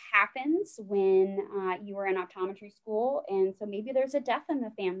 life happens when you are in optometry school. And so maybe there's a death in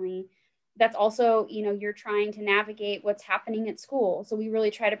the family. That's also, you're trying to navigate what's happening at school. So we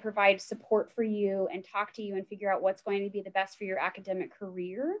really try to provide support for you and talk to you and figure out what's going to be the best for your academic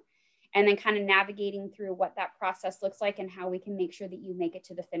career, and then kind of navigating through what that process looks like and how we can make sure that you make it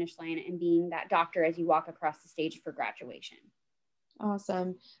to the finish line and being that doctor as you walk across the stage for graduation.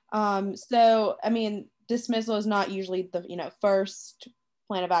 Awesome. So, I mean, dismissal is not usually the, first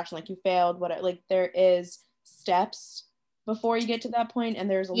plan of action, like you failed, like there is steps before you get to that point, and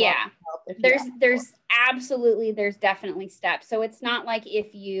there's a lot of help. There's definitely steps. So it's not like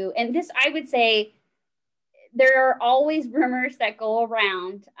and this, I would say, there are always rumors that go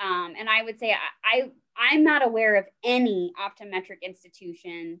around. And I would say I'm not aware of any optometric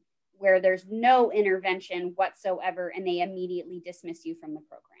institution where there's no intervention whatsoever and they immediately dismiss you from the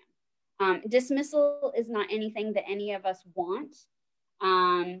program. Dismissal is not anything that any of us want.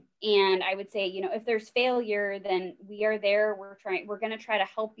 And I would say, if there's failure, then we are there. We're going to try to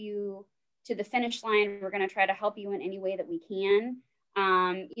help you to the finish line. We're going to try to help you in any way that we can.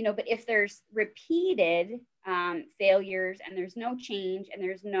 But if there's repeated failures and there's no change and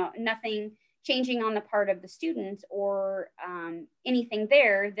there's nothing changing on the part of the students or anything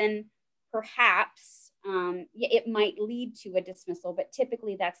there, then perhaps it might lead to a dismissal, but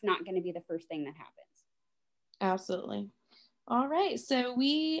typically that's not going to be the first thing that happens. Absolutely. All right, so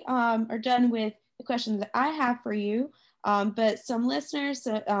we are done with the questions that I have for you, but some listeners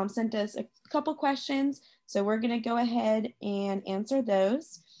sent us a couple questions, so we're going to go ahead and answer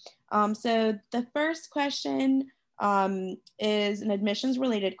those. So the first question is an admissions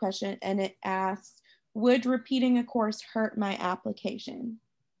related question, and it asks, would repeating a course hurt my application?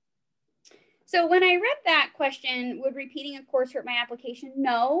 So when I read that question, would repeating a course hurt my application?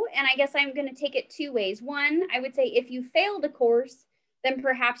 No. And I guess I'm going to take it two ways. One, I would say if you failed a course, then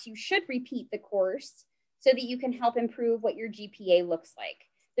perhaps you should repeat the course so that you can help improve what your GPA looks like.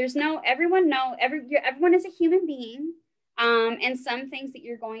 Everyone is a human being. And some things that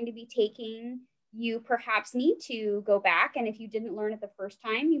you're going to be taking, you perhaps need to go back. And if you didn't learn it the first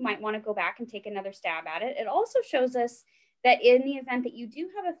time, you might want to go back and take another stab at it. It also shows us that in the event that you do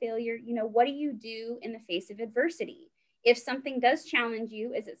have a failure, what do you do in the face of adversity? If something does challenge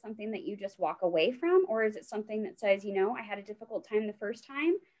you, is it something that you just walk away from? Or is it something that says, I had a difficult time the first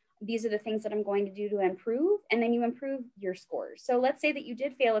time. These are the things that I'm going to do to improve. And then you improve your scores. So let's say that you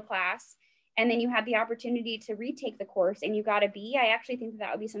did fail a class and then you had the opportunity to retake the course and you got a B. I actually think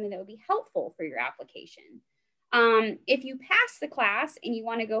that would be something that would be helpful for your application. If you pass the class and you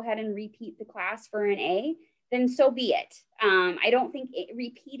want to go ahead and repeat the class for an A, then so be it. I don't think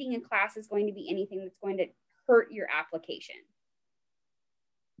repeating a class is going to be anything that's going to hurt your application.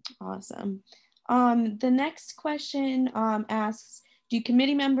 Awesome. The next question asks, do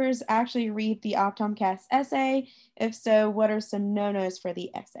committee members actually read the OptomCast essay? If so, what are some no-nos for the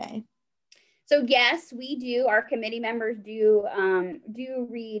essay? So yes, we do. Our committee members do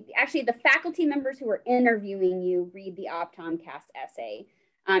read. Actually, the faculty members who are interviewing you read the OptomCast essay.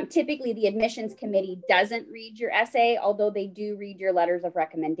 Typically, the admissions committee doesn't read your essay, although they do read your letters of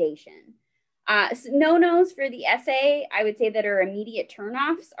recommendation. No-nos for the essay, I would say that are immediate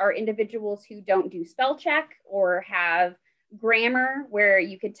turnoffs are individuals who don't do spell check or have grammar where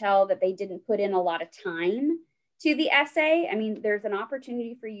you could tell that they didn't put in a lot of time to the essay. I mean, there's an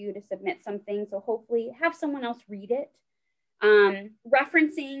opportunity for you to submit something, so hopefully have someone else read it.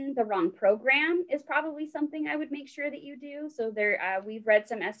 Referencing the wrong program is probably something I would make sure that you do. So we've read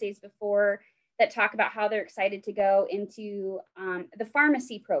some essays before that talk about how they're excited to go into the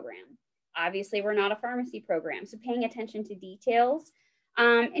pharmacy program. Obviously, we're not a pharmacy program, so paying attention to details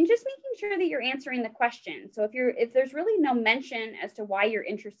and just making sure that you're answering the question. So if there's really no mention as to why you're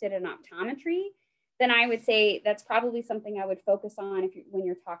interested in optometry, then I would say that's probably something I would focus on when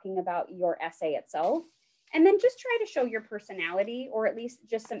you're talking about your essay itself. And then just try to show your personality or at least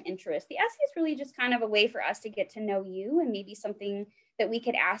just some interest. The essay is really just kind of a way for us to get to know you and maybe something that we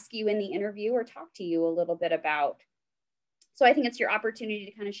could ask you in the interview or talk to you a little bit about. So I think it's your opportunity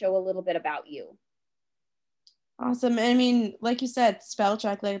to kind of show a little bit about you. Awesome. I mean, like you said, spell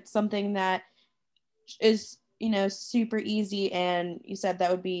check, like it's something that is, super easy. And you said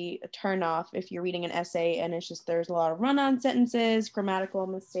that would be a turnoff if you're reading an essay and it's just there's a lot of run-on sentences, grammatical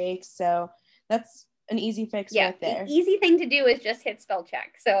mistakes. So that's an easy fix right there. The easy thing to do is just hit spell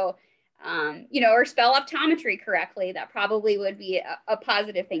check. So, or spell optometry correctly. That probably would be a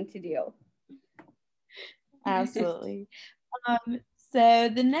positive thing to do. Absolutely. So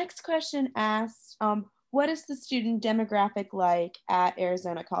the next question asks, what is the student demographic like at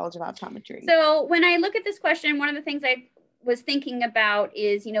Arizona College of Optometry? So when I look at this question, one of the things I was thinking about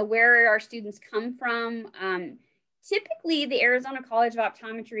is, where our students come from. Typically, the Arizona College of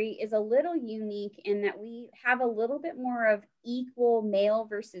Optometry is a little unique in that we have a little bit more of equal male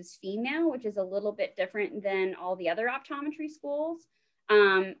versus female, which is a little bit different than all the other optometry schools.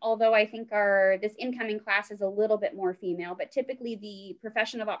 Although I think this incoming class is a little bit more female, but typically the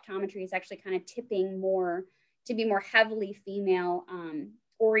profession of optometry is actually kind of tipping more to be more heavily female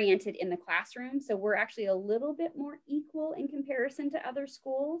oriented in the classroom. So we're actually a little bit more equal in comparison to other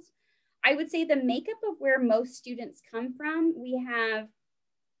schools. I would say the makeup of where most students come from, we have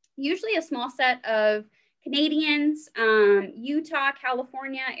usually a small set of Canadians. Utah,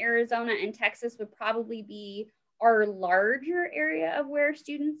 California, Arizona, and Texas would probably be our larger area of where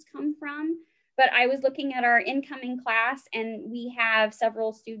students come from. But I was looking at our incoming class and we have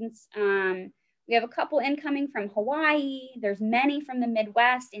several students. We have a couple incoming from Hawaii. There's many from the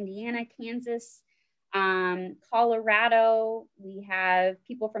Midwest, Indiana, Kansas, Colorado. We have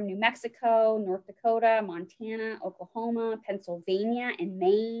people from New Mexico, North Dakota, Montana, Oklahoma, Pennsylvania, and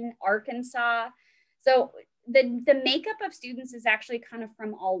Maine, Arkansas. So the makeup of students is actually kind of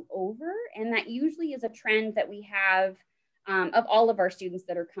from all over. And that usually is a trend that we have of all of our students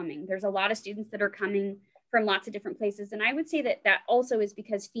that are coming. There's a lot of students that are coming from lots of different places. And I would say that also is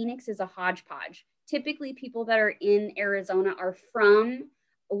because Phoenix is a hodgepodge. Typically people that are in Arizona are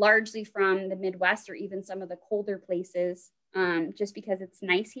largely from the Midwest or even some of the colder places, just because it's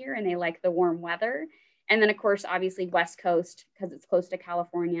nice here and they like the warm weather. And then of course, obviously West Coast, because it's close to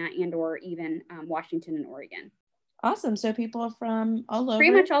California and or even Washington and Oregon. Awesome. So people are from all over.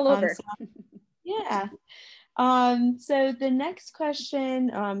 Pretty much all over. Yeah. So the next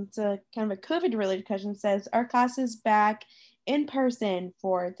question, it's a kind of a COVID related question, says, are classes back in person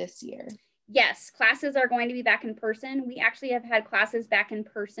for this year? Yes, classes are going to be back in person. We actually have had classes back in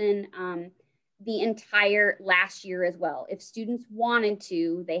person the entire last year as well. If students wanted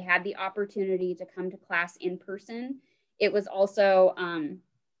to, they had the opportunity to come to class in person. It was also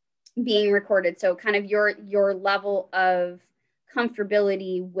being recorded. So kind of your level of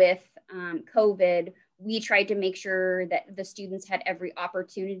comfortability with COVID, we tried to make sure that the students had every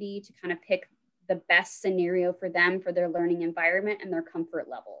opportunity to kind of pick the best scenario for them, for their learning environment and their comfort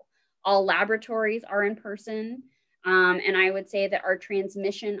level. All laboratories are in person. And I would say that our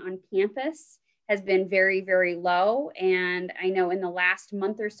transmission on campus has been very, very low. And I know in the last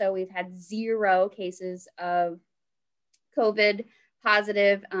month or so, we've had 0 cases of COVID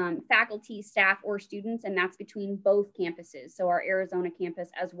positive faculty, staff, or students, and that's between both campuses. So our Arizona campus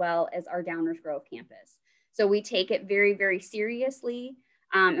as well as our Downers Grove campus. So we take it very, very seriously.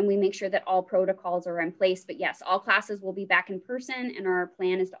 And we make sure that all protocols are in place. But yes, all classes will be back in person. And our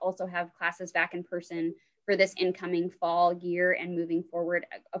plan is to also have classes back in person for this incoming fall year and moving forward,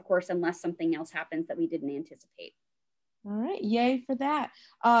 of course, unless something else happens that we didn't anticipate. All right, yay for that.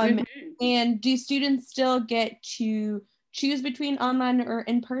 Mm-hmm. And do students still get to choose between online or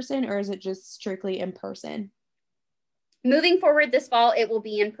in person, or is it just strictly in person? Moving forward this fall, it will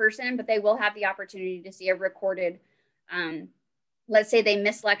be in person, but they will have the opportunity to see a recorded, let's say they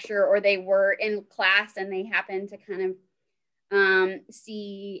missed lecture or they were in class and they happened to kind of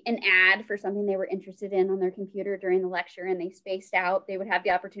see an ad for something they were interested in on their computer during the lecture and they spaced out, they would have the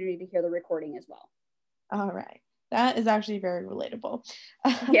opportunity to hear the recording as well. All right. That is actually very relatable.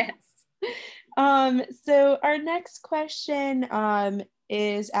 Yes. So our next question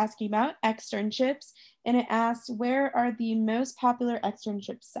is asking about externships, and it asks, where are the most popular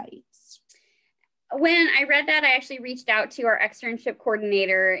externship sites? When I read that, I actually reached out to our externship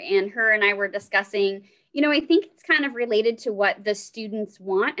coordinator, and her and I were discussing, I think it's kind of related to what the students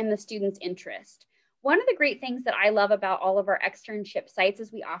want and the students' interest. One of the great things that I love about all of our externship sites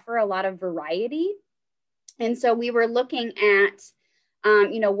is we offer a lot of variety. And so we were looking at,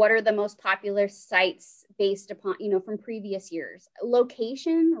 what are the most popular sites based upon, from previous years.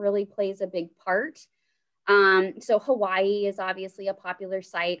 Location really plays a big part. So Hawaii is obviously a popular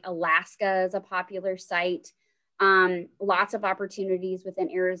site. Alaska is a popular site. Lots of opportunities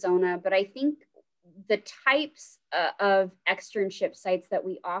within Arizona. But I think the types of externship sites that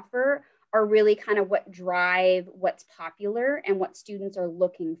we offer are really kind of what drive what's popular and what students are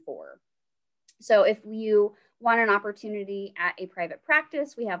looking for. So if you want an opportunity at a private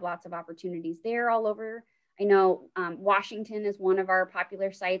practice, we have lots of opportunities there all over. I know Washington is one of our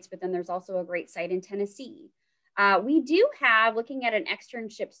popular sites, but then there's also a great site in Tennessee. We do have, looking at an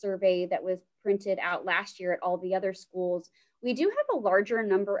externship survey that was printed out last year at all the other schools, we do have a larger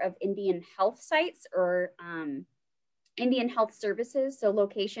number of Indian health sites or Indian health services, so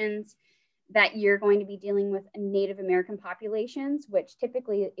locations that you're going to be dealing with Native American populations, which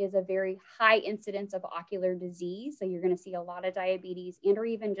typically is a very high incidence of ocular disease. So you're going to see a lot of diabetes and or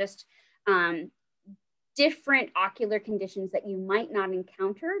even just different ocular conditions that you might not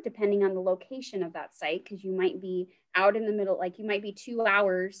encounter depending on the location of that site, because you might be out in the middle, like you might be 2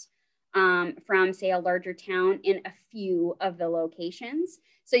 hours from, say, a larger town in a few of the locations.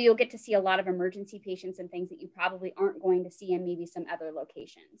 So you'll get to see a lot of emergency patients and things that you probably aren't going to see in maybe some other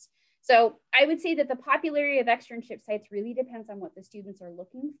locations. So I would say that the popularity of externship sites really depends on what the students are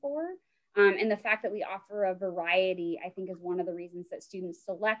looking for. And the fact that we offer a variety, I think, is one of the reasons that students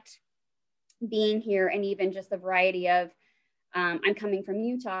select being here, and even just the variety of, I'm coming from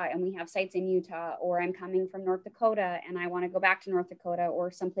Utah and we have sites in Utah, or I'm coming from North Dakota and I want to go back to North Dakota or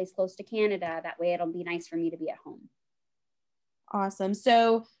someplace close to Canada. That way it'll be nice for me to be at home. Awesome.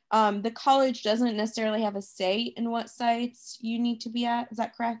 So the college doesn't necessarily have a say in what sites you need to be at. Is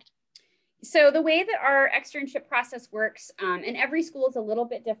that correct? So the way that our externship process works, and every school is a little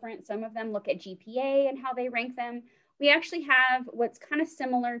bit different. Some of them look at GPA and how they rank them. We actually have what's kind of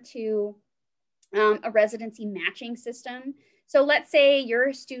similar to a residency matching system. So let's say you're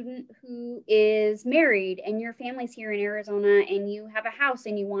a student who is married and your family's here in Arizona and you have a house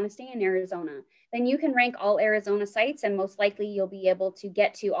and you want to stay in Arizona, then you can rank all Arizona sites, and most likely you'll be able to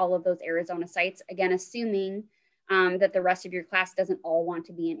get to all of those Arizona sites, again, assuming that the rest of your class doesn't all want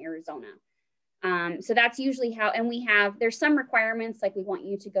to be in Arizona. So that's usually how, and there's some requirements, like we want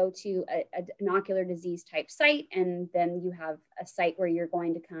you to go to an ocular disease type site, and then you have a site where you're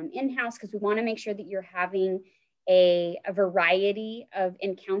going to come in-house, because we want to make sure that you're having a variety of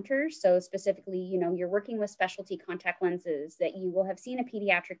encounters. So specifically, you're working with specialty contact lenses, that you will have seen a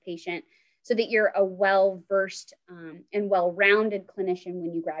pediatric patient, so that you're a well-versed and well-rounded clinician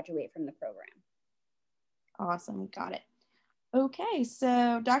when you graduate from the program. Awesome. Got it. Okay,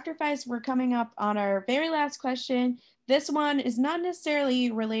 so Dr. Feist, we're coming up on our very last question. This one is not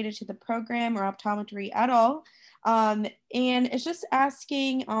necessarily related to the program or optometry at all. And it's just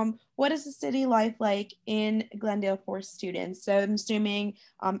asking, what is the city life like in Glendale for students? So I'm assuming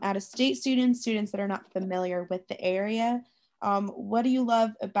out-of-state students that are not familiar with the area. What do you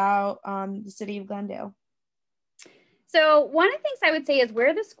love about the city of Glendale? So one of the things I would say is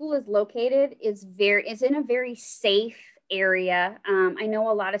where the school is located is in a very safe area. I know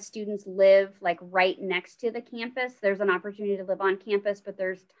a lot of students live like right next to the campus. There's an opportunity to live on campus, but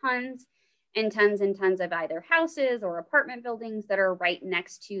there's tons and tons and tons of either houses or apartment buildings that are right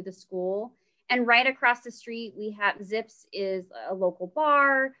next to the school. And right across the street, we have Zips is a local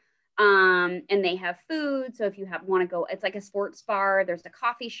bar. And they have food. So if you want to go, it's like a sports bar. There's a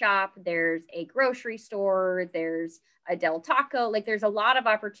coffee shop. There's a grocery store. There's a Del Taco. Like there's a lot of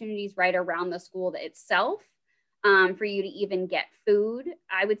opportunities right around the school itself for you to even get food.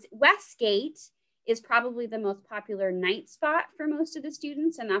 I would say Westgate is probably the most popular night spot for most of the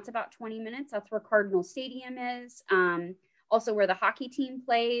students, and that's about 20 minutes. That's where Cardinal Stadium is. Also where the hockey team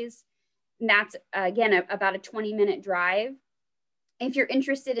plays. And that's again about a 20-minute drive. If you're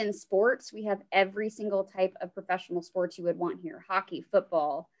interested in sports, we have every single type of professional sports you would want here: hockey,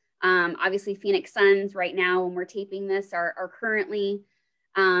 football. Obviously, Phoenix Suns right now, when we're taping this, are currently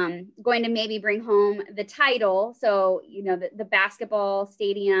going to maybe bring home the title. So, you know, the basketball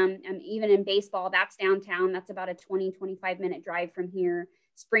stadium, even in baseball, that's downtown. That's about a 20-25-minute drive from here.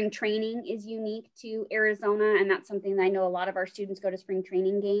 Spring training is unique to Arizona, and that's something that I know a lot of our students go to spring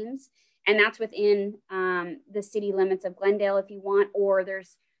training games. And that's within the city limits of Glendale if you want, or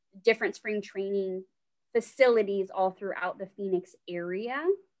there's different spring training facilities all throughout the Phoenix area.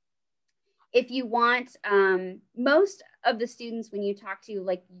 If you want, most of the students, when you talk to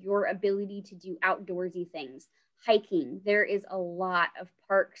like your ability to do outdoorsy things, hiking, there is a lot of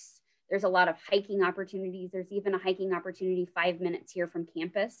parks. There's a lot of hiking opportunities. There's even a hiking opportunity 5 minutes here from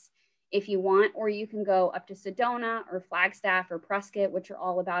campus if you want, or you can go up to Sedona or Flagstaff or Prescott, which are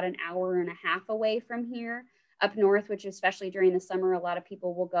all about an hour and a half away from here. Up north, which especially during the summer, a lot of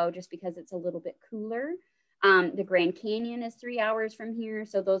people will go just because it's a little bit cooler. The Grand Canyon is 3 hours from here.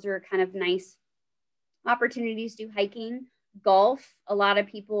 So those are kind of nice opportunities to do hiking. Golf, a lot of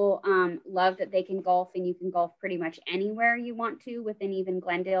people love that they can golf, and you can golf pretty much anywhere you want to within even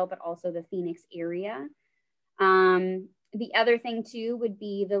Glendale, but also the Phoenix area. The other thing too would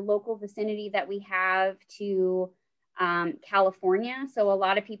be the local vicinity that we have to California. So a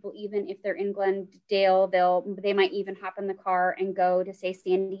lot of people, even if they're in Glendale, they might even hop in the car and go to say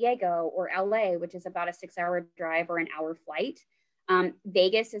San Diego or LA, which is about a 6-hour drive or an hour flight.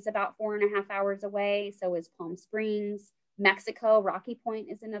 Vegas is about 4.5 hours away. So is Palm Springs. Mexico, Rocky Point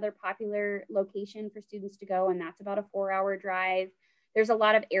is another popular location for students to go, and that's about a 4-hour drive. There's a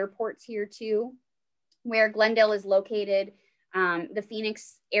lot of airports here too, where Glendale is located. The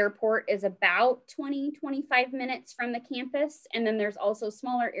Phoenix airport is about 20-25 minutes from the campus. And then there's also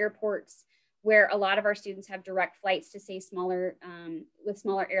smaller airports where a lot of our students have direct flights to say with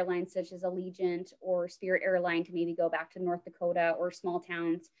smaller airlines such as Allegiant or Spirit Airline to maybe go back to North Dakota or small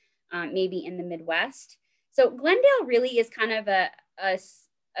towns, maybe in the Midwest. So Glendale really is kind of a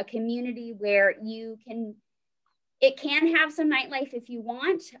community where it can have some nightlife if you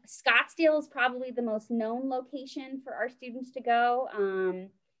want. Scottsdale is probably the most known location for our students to go.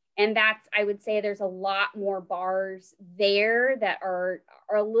 And that's, I would say there's a lot more bars there that are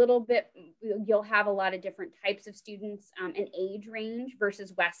a little bit, you'll have a lot of different types of students and age range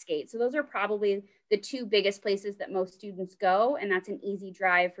versus Westgate. So those are probably the two biggest places that most students go. And that's an easy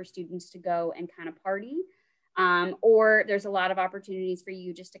drive for students to go and kind of party. Or there's a lot of opportunities for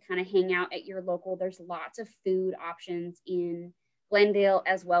you just to kind of hang out at your local. There's lots of food options in Glendale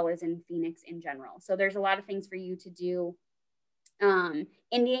as well as in Phoenix in general. So there's a lot of things for you to do.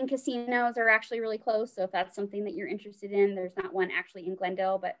 Indian casinos are actually really close. So if that's something that you're interested in, there's not one actually in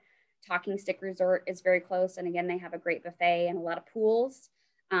Glendale, but Talking Stick Resort is very close. And again, they have a great buffet and a lot of pools.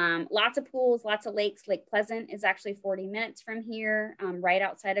 Lots of pools, lots of lakes. Lake Pleasant is actually 40 minutes from here, right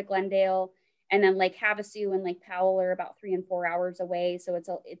outside of Glendale. And then Lake Havasu and Lake Powell are about 3 and 4 hours away. So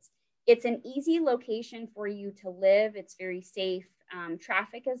it's an easy location for you to live. It's very safe.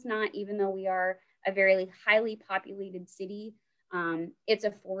 Traffic is not, even though we are a very highly populated city, it's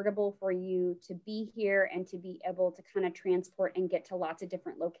affordable for you to be here and to be able to kind of transport and get to lots of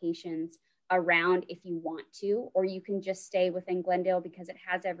different locations around if you want to, or you can just stay within Glendale because it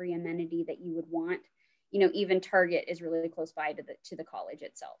has every amenity that you would want. You know, even Target is really close by to the college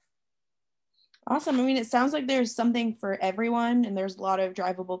itself. Awesome. I mean, it sounds like there's something for everyone, and there's a lot of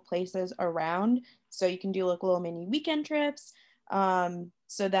drivable places around. So you can do like little mini weekend trips,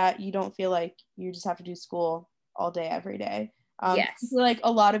 so that you don't feel like you just have to do school all day, every day. Yes. I feel like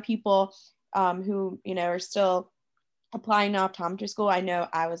a lot of people who, you know, are still applying to optometry school, I know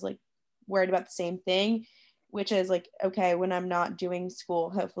I was like worried about the same thing, which is like, okay, when I'm not doing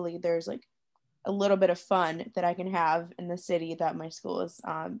school, hopefully there's like a little bit of fun that I can have in the city that my school is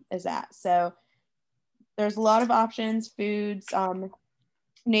at. So there's a lot of options, foods,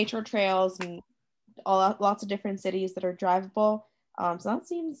 nature trails, and lots of different cities that are drivable. So that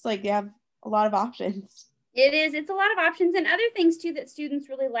seems like they have a lot of options. It is. It's a lot of options. And other things too that students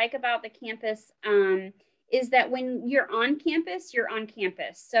really like about the campus is that when you're on campus, you're on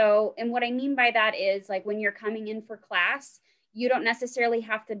campus. So, and what I mean by that is like when you're coming in for class, You don't necessarily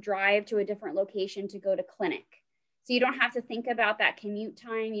have to drive to a different location to go to clinic. So you don't have to think about that commute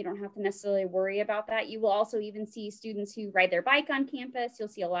time. You don't have to necessarily worry about that. You will also even see students who ride their bike on campus. You'll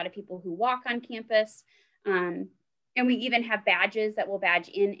see a lot of people who walk on campus. And we even have badges that will badge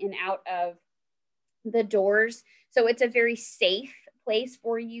in and out of the doors. So it's a very safe place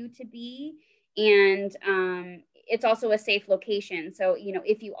for you to be. And it's also a safe location. So,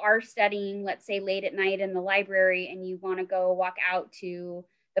 if you are studying, let's say late at night in the library and you want to go walk out to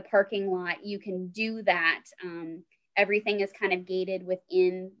the parking lot, you can do that. Everything is kind of gated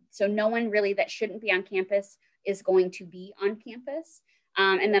within. So no one really that shouldn't be on campus is going to be on campus.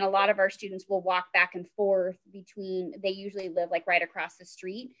 And then a lot of our students will walk back and forth between, they usually live like right across the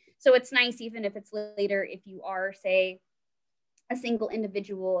street. So it's nice, even if it's later, if you are, say, a single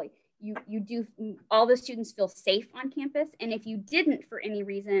individual, you do, all the students feel safe on campus. And if you didn't, for any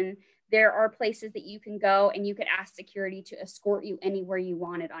reason, there are places that you can go and you could ask security to escort you anywhere you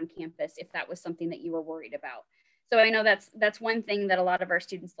wanted on campus if that was something that you were worried about. So I know that's one thing that a lot of our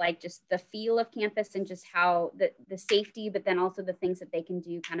students like, just the feel of campus and just how the safety, but then also the things that they can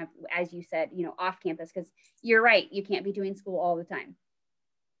do kind of, as you said, off campus, because you're right, you can't be doing school all the time.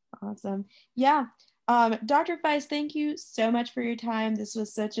 Awesome. Yeah. Dr. Feist, thank you so much for your time. This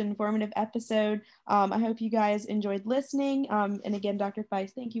was such an informative episode. I hope you guys enjoyed listening. And again, Dr.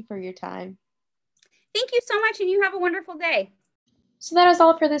 Feist, thank you for your time. Thank you so much, and you have a wonderful day. So that is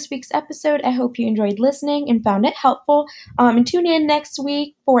all for this week's episode. I hope you enjoyed listening and found it helpful. And tune in next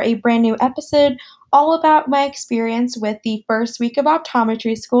week for a brand new episode all about my experience with the first week of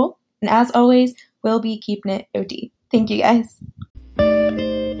optometry school. And as always, we'll be keeping it OD. Thank you guys.